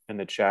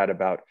the chat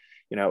about,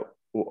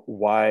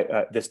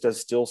 why this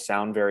does still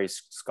sound very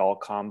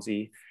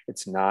Scalcomsy.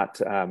 It's not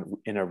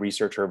in a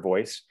researcher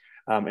voice.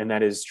 And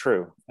that is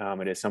true.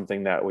 It is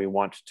something that we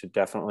want to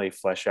definitely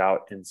flesh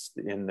out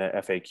in the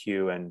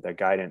FAQ and the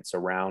guidance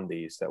around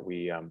these that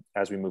we,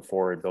 as we move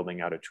forward, building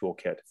out a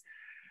toolkit.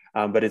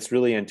 But it's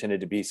really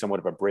intended to be somewhat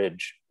of a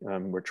bridge.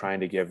 We're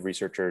trying to give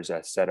researchers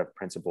a set of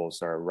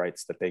principles or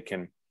rights that they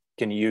can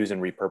use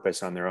and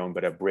repurpose on their own,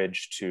 but a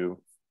bridge to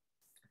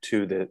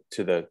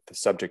the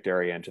subject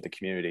area and to the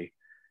community.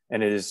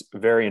 And it is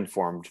very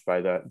informed by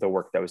the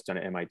work that was done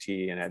at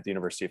MIT and at the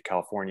University of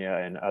California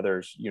and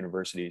other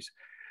universities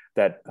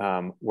that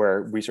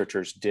where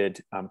researchers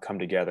did come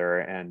together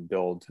and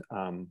build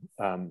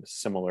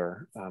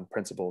similar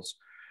principles.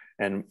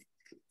 And,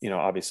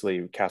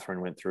 obviously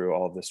Catherine went through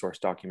all of the source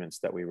documents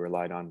that we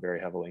relied on very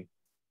heavily.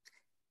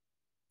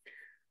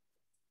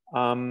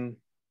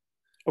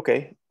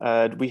 Okay,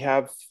 we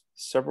have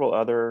several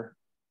other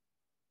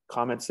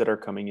comments that are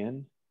coming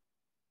in.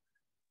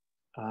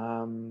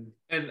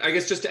 And I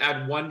guess just to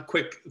add one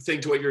quick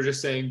thing to what you were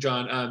just saying,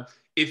 John,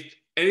 if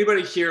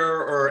anybody here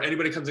or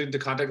anybody comes into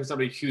contact with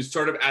somebody who's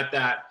sort of at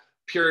that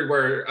period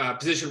where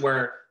position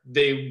where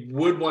they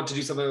would want to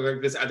do something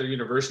like this at their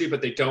university,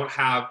 but they don't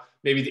have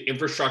maybe the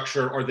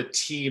infrastructure or the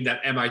team that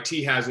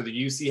MIT has or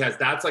the UC has,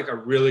 that's like a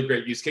really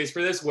great use case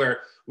for this,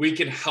 where we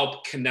can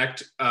help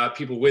connect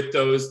people with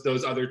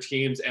those other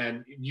teams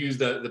and use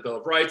the Bill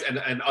of Rights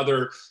and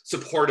other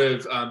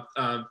supportive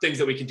things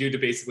that we can do to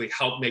basically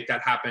help make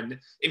that happen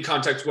in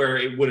context where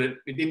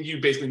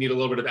you basically need a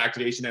little bit of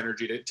activation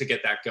energy to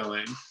get that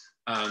going.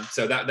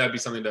 So that'd be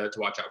something to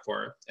watch out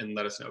for and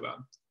let us know about.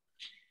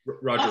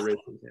 Roger raised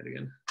his hand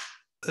again.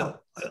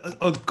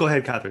 Oh, go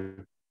ahead,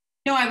 Catherine.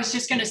 No, I was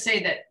just going to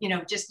say that,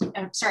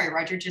 I'm sorry,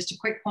 Roger, just a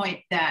quick point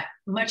that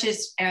much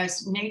as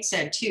Nate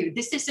said too,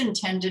 this is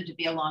intended to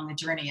be along the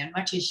journey. And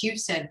much as you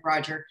said,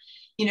 Roger,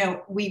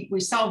 we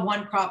solve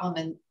one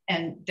problem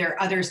and there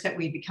are others that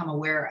we become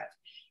aware of.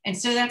 And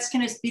so that's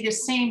going to be the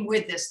same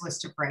with this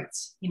list of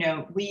rights.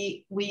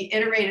 We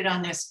iterated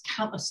on this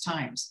countless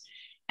times.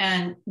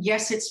 And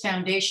yes, it's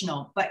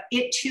foundational, but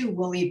it too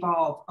will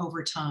evolve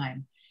over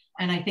time.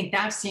 And I think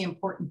that's the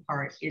important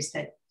part, is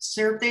that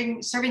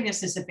serving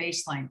this as a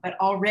baseline, but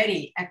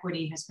already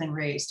equity has been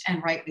raised,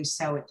 and rightly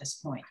so at this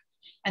point.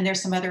 And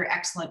there's some other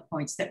excellent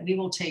points that we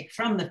will take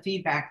from the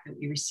feedback that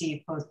we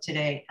received both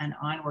today and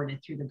onward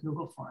and through the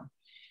Google form.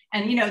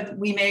 And,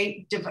 we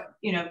may,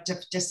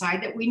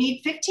 decide that we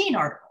need 15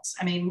 articles.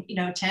 I mean,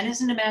 10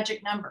 isn't a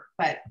magic number,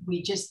 but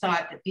we just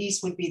thought that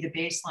these would be the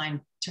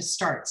baseline to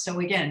start. So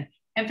again,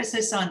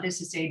 emphasis on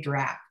this is a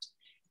draft.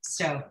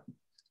 So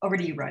over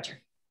to you,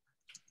 Roger.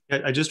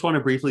 I just want to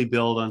briefly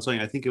build on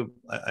something. I think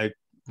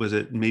was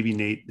it maybe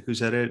Nate who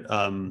said it,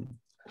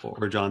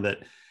 or John, that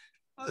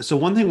so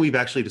one thing we've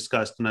actually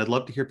discussed, and I'd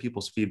love to hear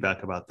people's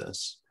feedback about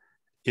this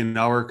in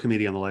our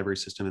committee on the library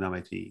system at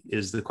MIT,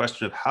 is the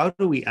question of how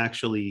do we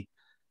actually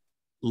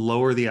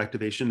lower the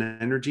activation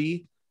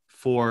energy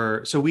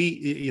for, so we,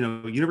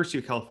 University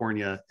of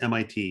California,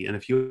 MIT, and a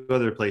few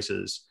other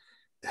places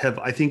have,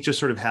 I think, just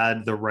sort of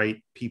had the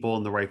right people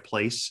in the right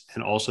place,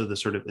 and also the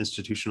sort of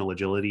institutional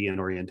agility and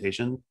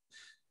orientation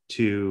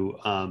to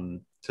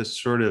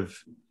sort of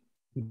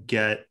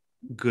get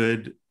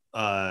good,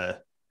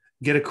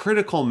 get a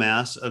critical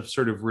mass of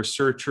sort of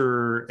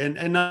researcher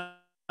and not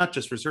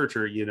just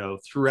researcher,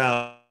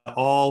 throughout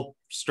all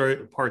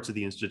parts of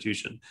the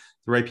institution,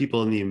 the right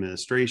people in the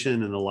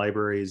administration and the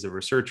libraries, the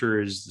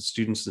researchers, the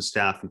students and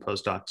staff and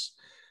postdocs.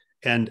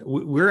 And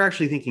we're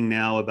actually thinking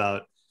now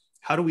about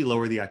how do we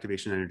lower the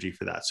activation energy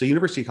for that? So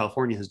University of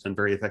California has done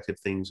very effective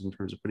things in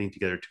terms of putting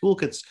together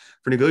toolkits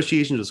for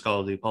negotiations with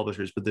scholarly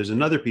publishers, but there's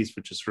another piece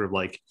which is sort of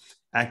like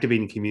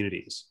activating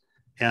communities.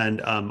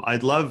 And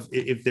I'd love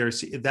if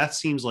that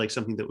seems like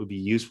something that would be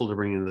useful to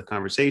bring into the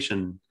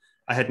conversation.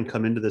 I hadn't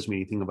come into this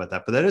meeting thinking about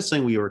that, but that is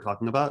something we were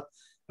talking about.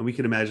 And we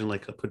could imagine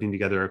like putting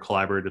together a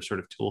collaborative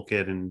sort of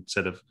toolkit and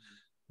set of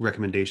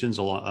recommendations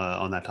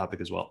on that topic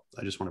as well.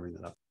 I just want to bring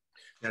that up.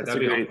 Yeah, that'd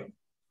be great.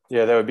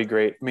 Yeah, that would be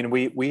great. I mean,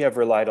 we have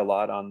relied a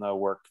lot on the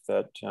work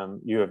that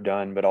you have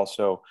done, but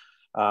also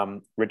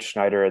Rich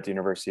Schneider at the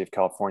University of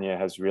California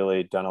has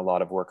really done a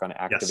lot of work on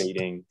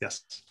activating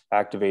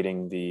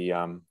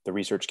the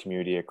research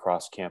community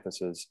across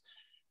campuses.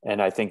 And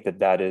I think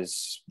that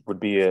would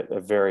be a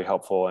very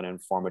helpful and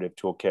informative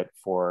toolkit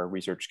for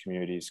research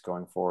communities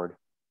going forward.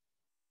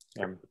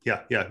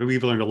 Yeah,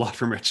 we've learned a lot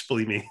from Rich,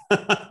 believe me.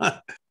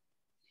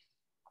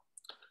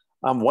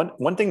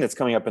 One thing that's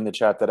coming up in the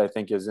chat that I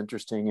think is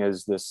interesting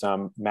is this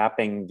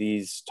mapping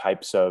these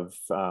types of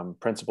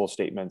principle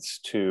statements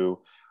to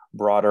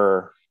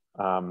broader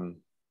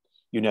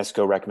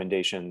UNESCO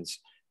recommendations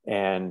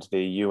and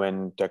the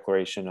UN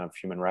Declaration of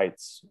Human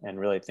Rights, and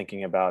really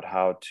thinking about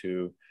how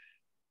to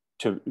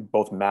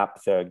both map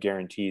the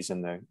guarantees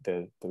and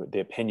the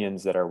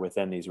opinions that are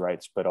within these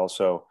rights, but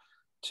also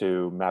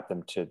to map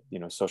them to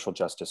social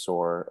justice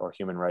or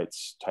human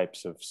rights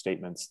types of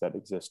statements that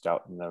exist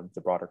out in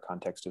the broader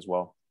context as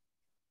well.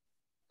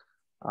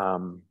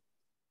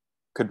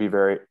 Could be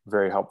very,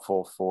 very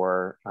helpful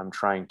for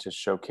trying to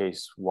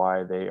showcase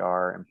why they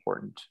are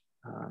important.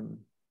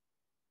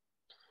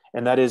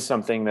 And that is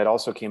something that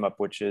also came up,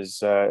 which is,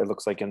 it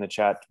looks like in the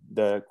chat,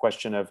 the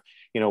question of,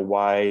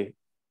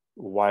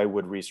 why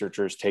would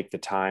researchers take the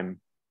time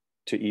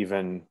to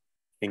even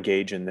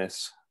engage in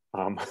this?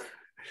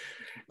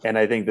 And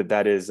I think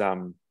that is,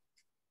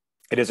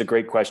 it is a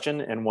great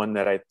question, and one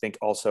that I think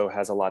also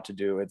has a lot to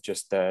do with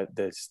just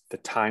the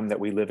time that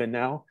we live in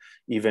now.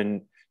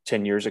 Even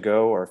 10 years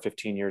ago or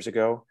 15 years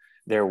ago,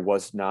 there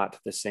was not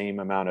the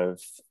same amount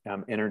of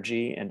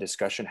energy and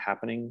discussion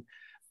happening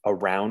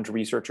around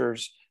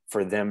researchers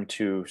for them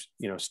to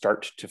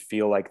start to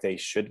feel like they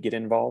should get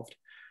involved.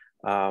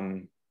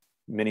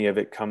 Many of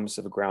it comes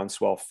of a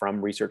groundswell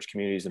from research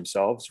communities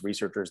themselves,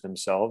 researchers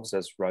themselves,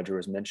 as Roger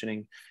was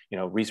mentioning,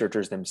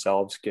 researchers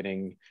themselves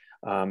getting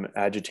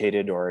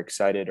agitated or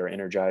excited or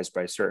energized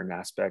by certain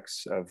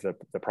aspects of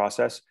the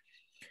process.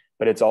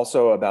 But it's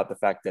also about the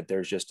fact that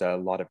there's just a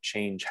lot of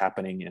change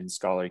happening in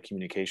scholarly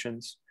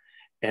communications.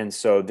 And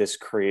so this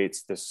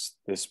creates this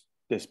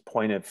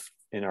point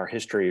in our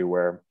history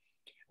where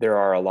there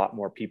are a lot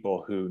more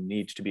people who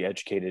need to be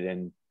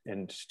educated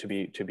and to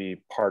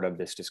be part of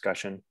this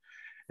discussion.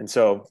 And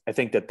so I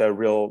think that the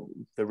real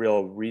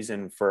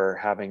reason for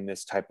having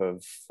this type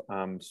of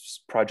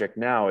project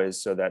now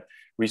is so that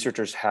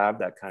researchers have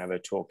that kind of a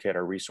toolkit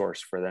or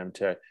resource for them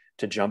to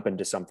jump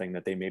into something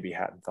that they maybe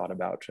hadn't thought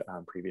about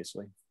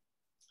previously.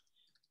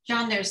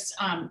 John, there's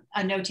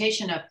a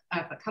notation of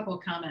a couple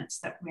of comments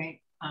that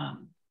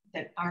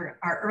that are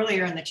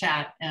earlier in the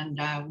chat, and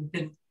we've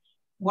been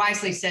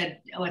wisely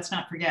said, let's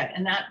not forget.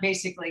 And that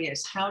basically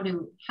is how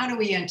do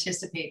we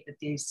anticipate that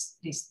this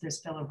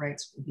Bill of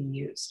Rights will be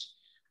used?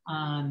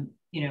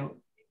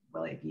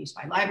 will it be used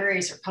by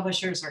libraries or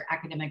publishers or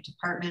academic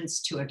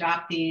departments to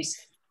adopt these?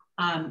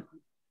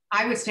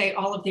 I would say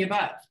all of the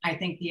above. I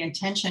think the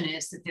intention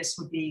is that this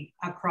would be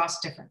across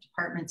different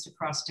departments,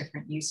 across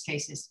different use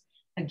cases.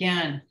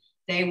 Again,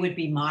 they would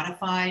be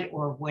modified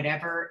or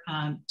whatever,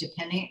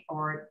 depending,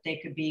 or they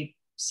could be,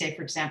 say,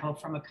 for example,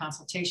 from a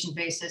consultation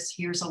basis,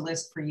 here's a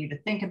list for you to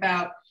think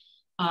about.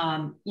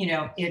 You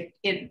know,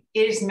 it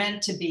is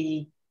meant to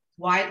be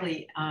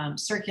widely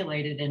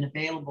circulated and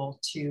available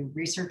to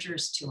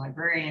researchers, to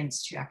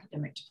librarians, to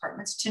academic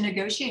departments, to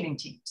negotiating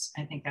teams.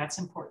 I think that's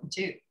important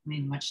too. I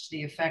mean, much to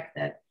the effect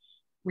that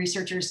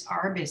researchers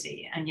are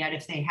busy, and yet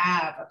if they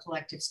have a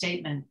collective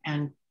statement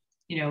and,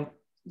 you know,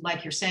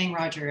 like you're saying,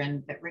 Roger,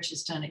 and that Rich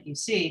has done at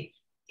UC,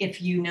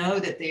 if you know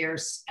that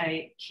there's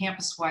a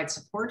campus-wide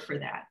support for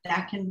that,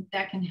 that can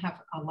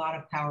have a lot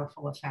of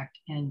powerful effect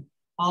in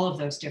all of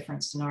those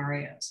different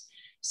scenarios.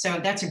 So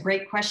that's a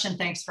great question.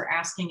 Thanks for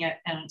asking it.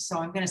 And so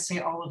I'm going to say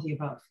all of the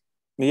above.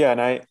 Yeah,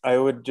 and I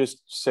would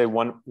just say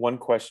one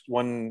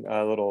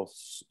little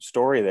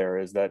story there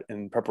is that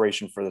in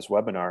preparation for this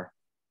webinar,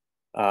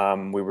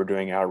 we were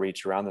doing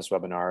outreach around this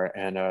webinar,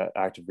 and an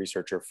active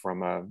researcher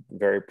from a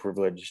very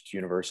privileged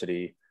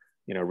university,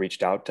 you know,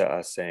 reached out to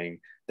us saying,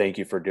 thank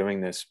you for doing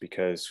this,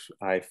 because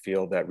I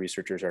feel that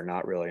researchers are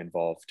not really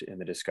involved in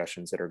the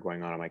discussions that are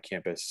going on my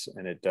campus.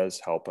 And it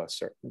does help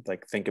us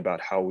like think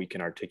about how we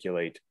can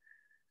articulate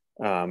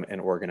and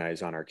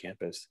organize on our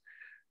campus.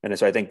 And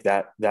so I think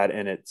that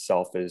in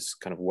itself is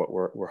kind of what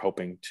we're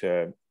hoping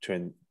to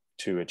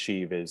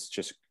achieve, is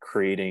just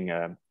creating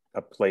a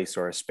place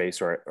or a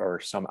space or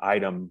some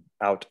item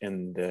out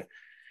in the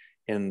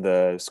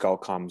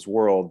ScholComm's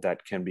world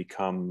that can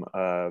become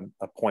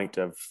a point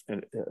of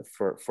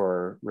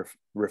for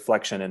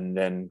reflection and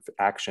then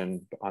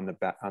action on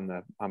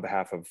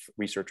behalf of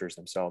researchers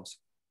themselves.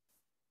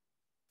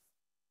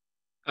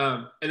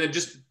 And then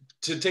just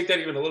to take that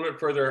even a little bit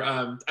further,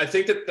 I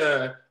think that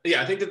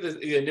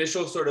the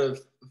initial sort of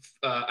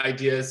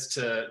idea is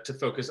to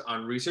focus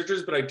on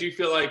researchers, but I do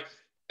feel like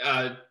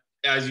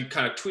as you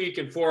kind of tweak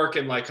and fork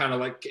and like kind of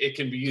like it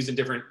can be used in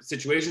different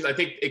situations, I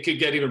think it could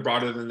get even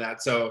broader than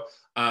that. So,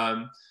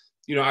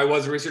 you know, I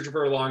was a researcher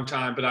for a long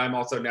time, but I'm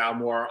also now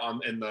more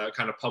in the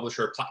kind of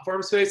publisher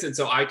platform space. And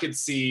so I could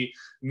see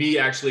me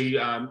actually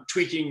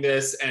tweaking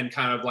this and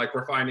kind of like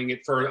refining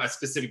it for a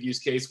specific use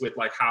case with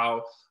like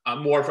how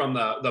more from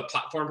the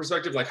platform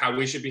perspective, like how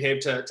we should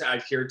behave to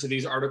adhere to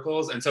these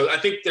articles. And so I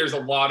think there's a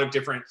lot of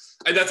different,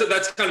 and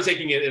that's kind of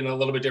taking it in a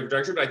little bit different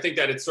direction, but I think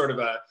that it's sort of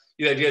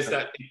the idea is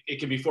that it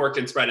can be forked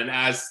and spread, and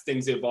as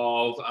things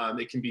evolve,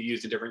 it can be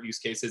used in different use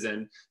cases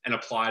and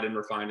applied and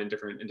refined in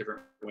different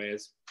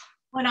ways.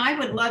 Well, I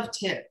would love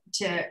to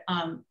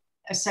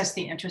assess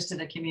the interest of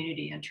the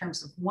community in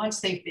terms of once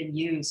they've been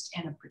used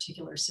in a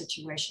particular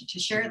situation, to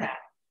share that.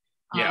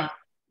 Yeah.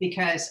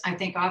 Because I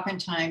think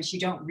oftentimes you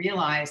don't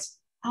realize,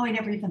 oh, I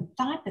never even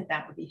thought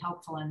that would be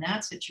helpful in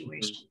that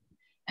situation. Mm-hmm.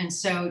 And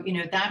so, you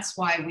know, that's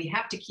why we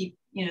have to keep,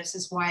 you know, this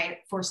is why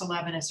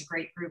FORCE11 is a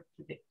great group,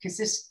 because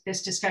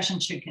this discussion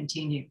should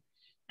continue.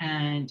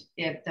 And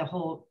if the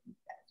whole,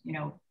 you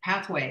know,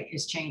 pathway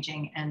is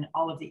changing and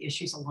all of the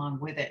issues along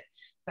with it.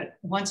 But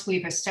once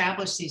we've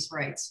established these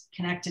rights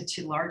connected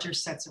to larger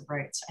sets of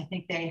rights, I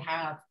think they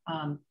have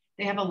a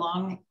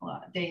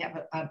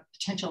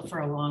potential for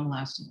a long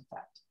lasting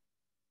effect.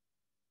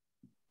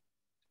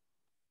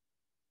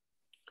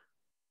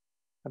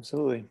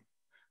 Absolutely.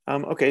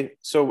 Okay,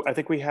 so I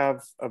think we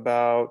have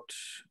about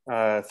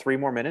 3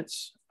 more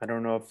minutes. I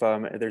don't know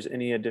if there's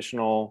any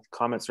additional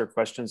comments or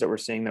questions that we're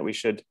seeing that we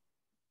should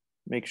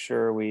make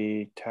sure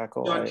we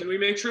tackle. John, can we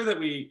make sure that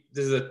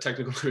this is a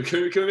technical,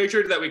 can we make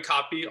sure that we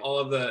copy all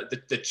of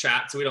the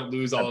chat so we don't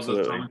lose all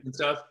Absolutely. of those comments and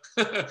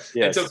stuff?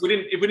 Yes. And so if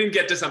we didn't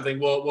get to something,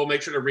 we'll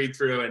make sure to read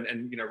through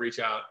and you know, reach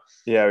out.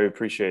 Yeah, we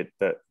appreciate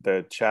that.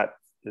 The chat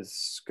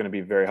is going to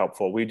be very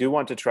helpful. We do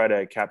want to try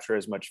to capture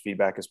as much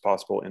feedback as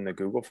possible in the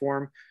Google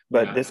form,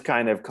 but this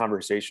kind of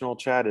conversational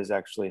chat is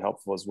actually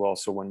helpful as well.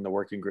 So when the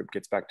working group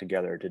gets back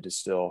together to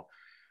distill,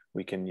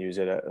 we can use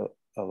it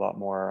a lot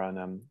more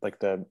on like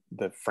the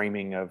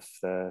framing of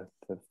the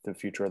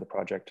future of the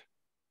project.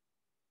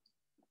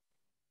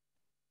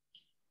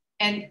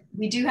 And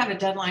we do have a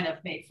deadline of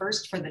May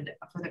 1st for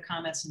the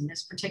comments in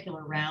this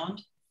particular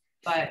round.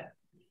 But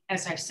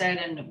as I've said,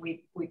 and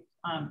we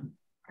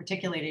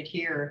articulated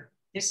here,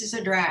 this is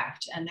a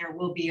draft and there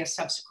will be a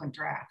subsequent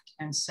draft.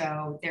 And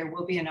so there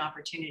will be an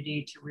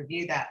opportunity to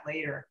review that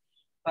later.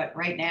 But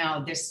right now,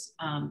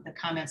 the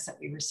comments that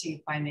we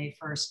received by May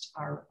 1st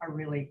are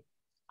really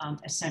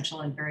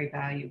essential and very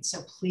valued.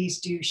 So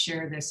please do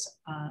share this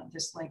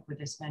link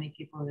with as many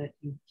people that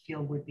you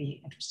feel would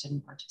be interested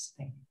in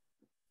participating.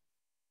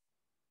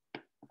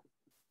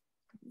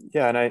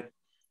 Yeah, and I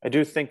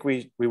do think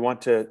we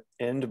want to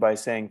end by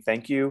saying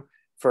thank you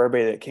for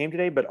everybody that came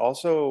today, but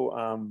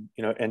also,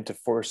 you know, and to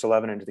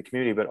FORCE11 and to the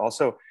community, but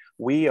also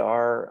we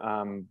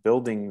are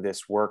building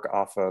this work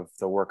off of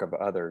the work of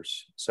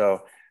others.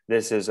 So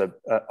this is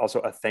also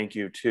a thank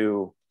you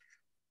to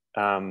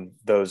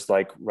those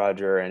like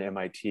Roger and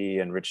MIT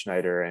and Rich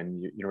Schneider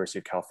and University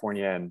of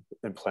California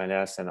and Plan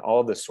S and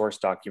all of the source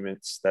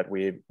documents that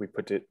we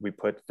put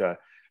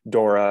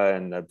DORA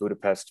and the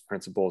Budapest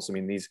principles. I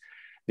mean,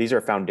 these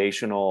are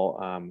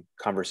foundational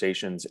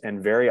conversations,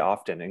 and very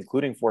often,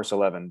 including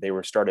FORCE11, they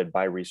were started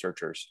by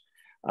researchers.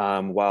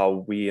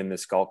 While we in the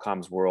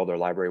ScholComs world or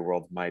library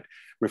world might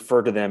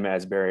refer to them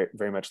as very,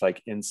 very much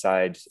like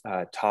inside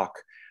talk,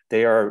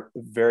 they are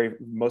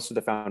most of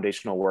the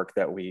foundational work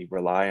that we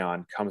rely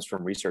on comes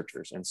from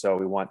researchers. And so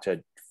we want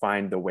to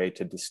find the way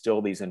to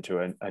distill these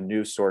into a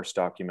new source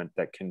document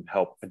that can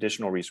help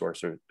additional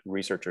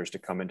researchers to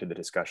come into the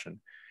discussion.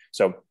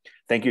 So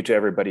thank you to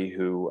everybody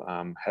who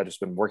has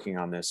been working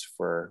on this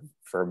for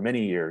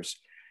many years.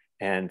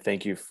 And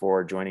thank you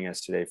for joining us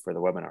today for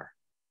the webinar.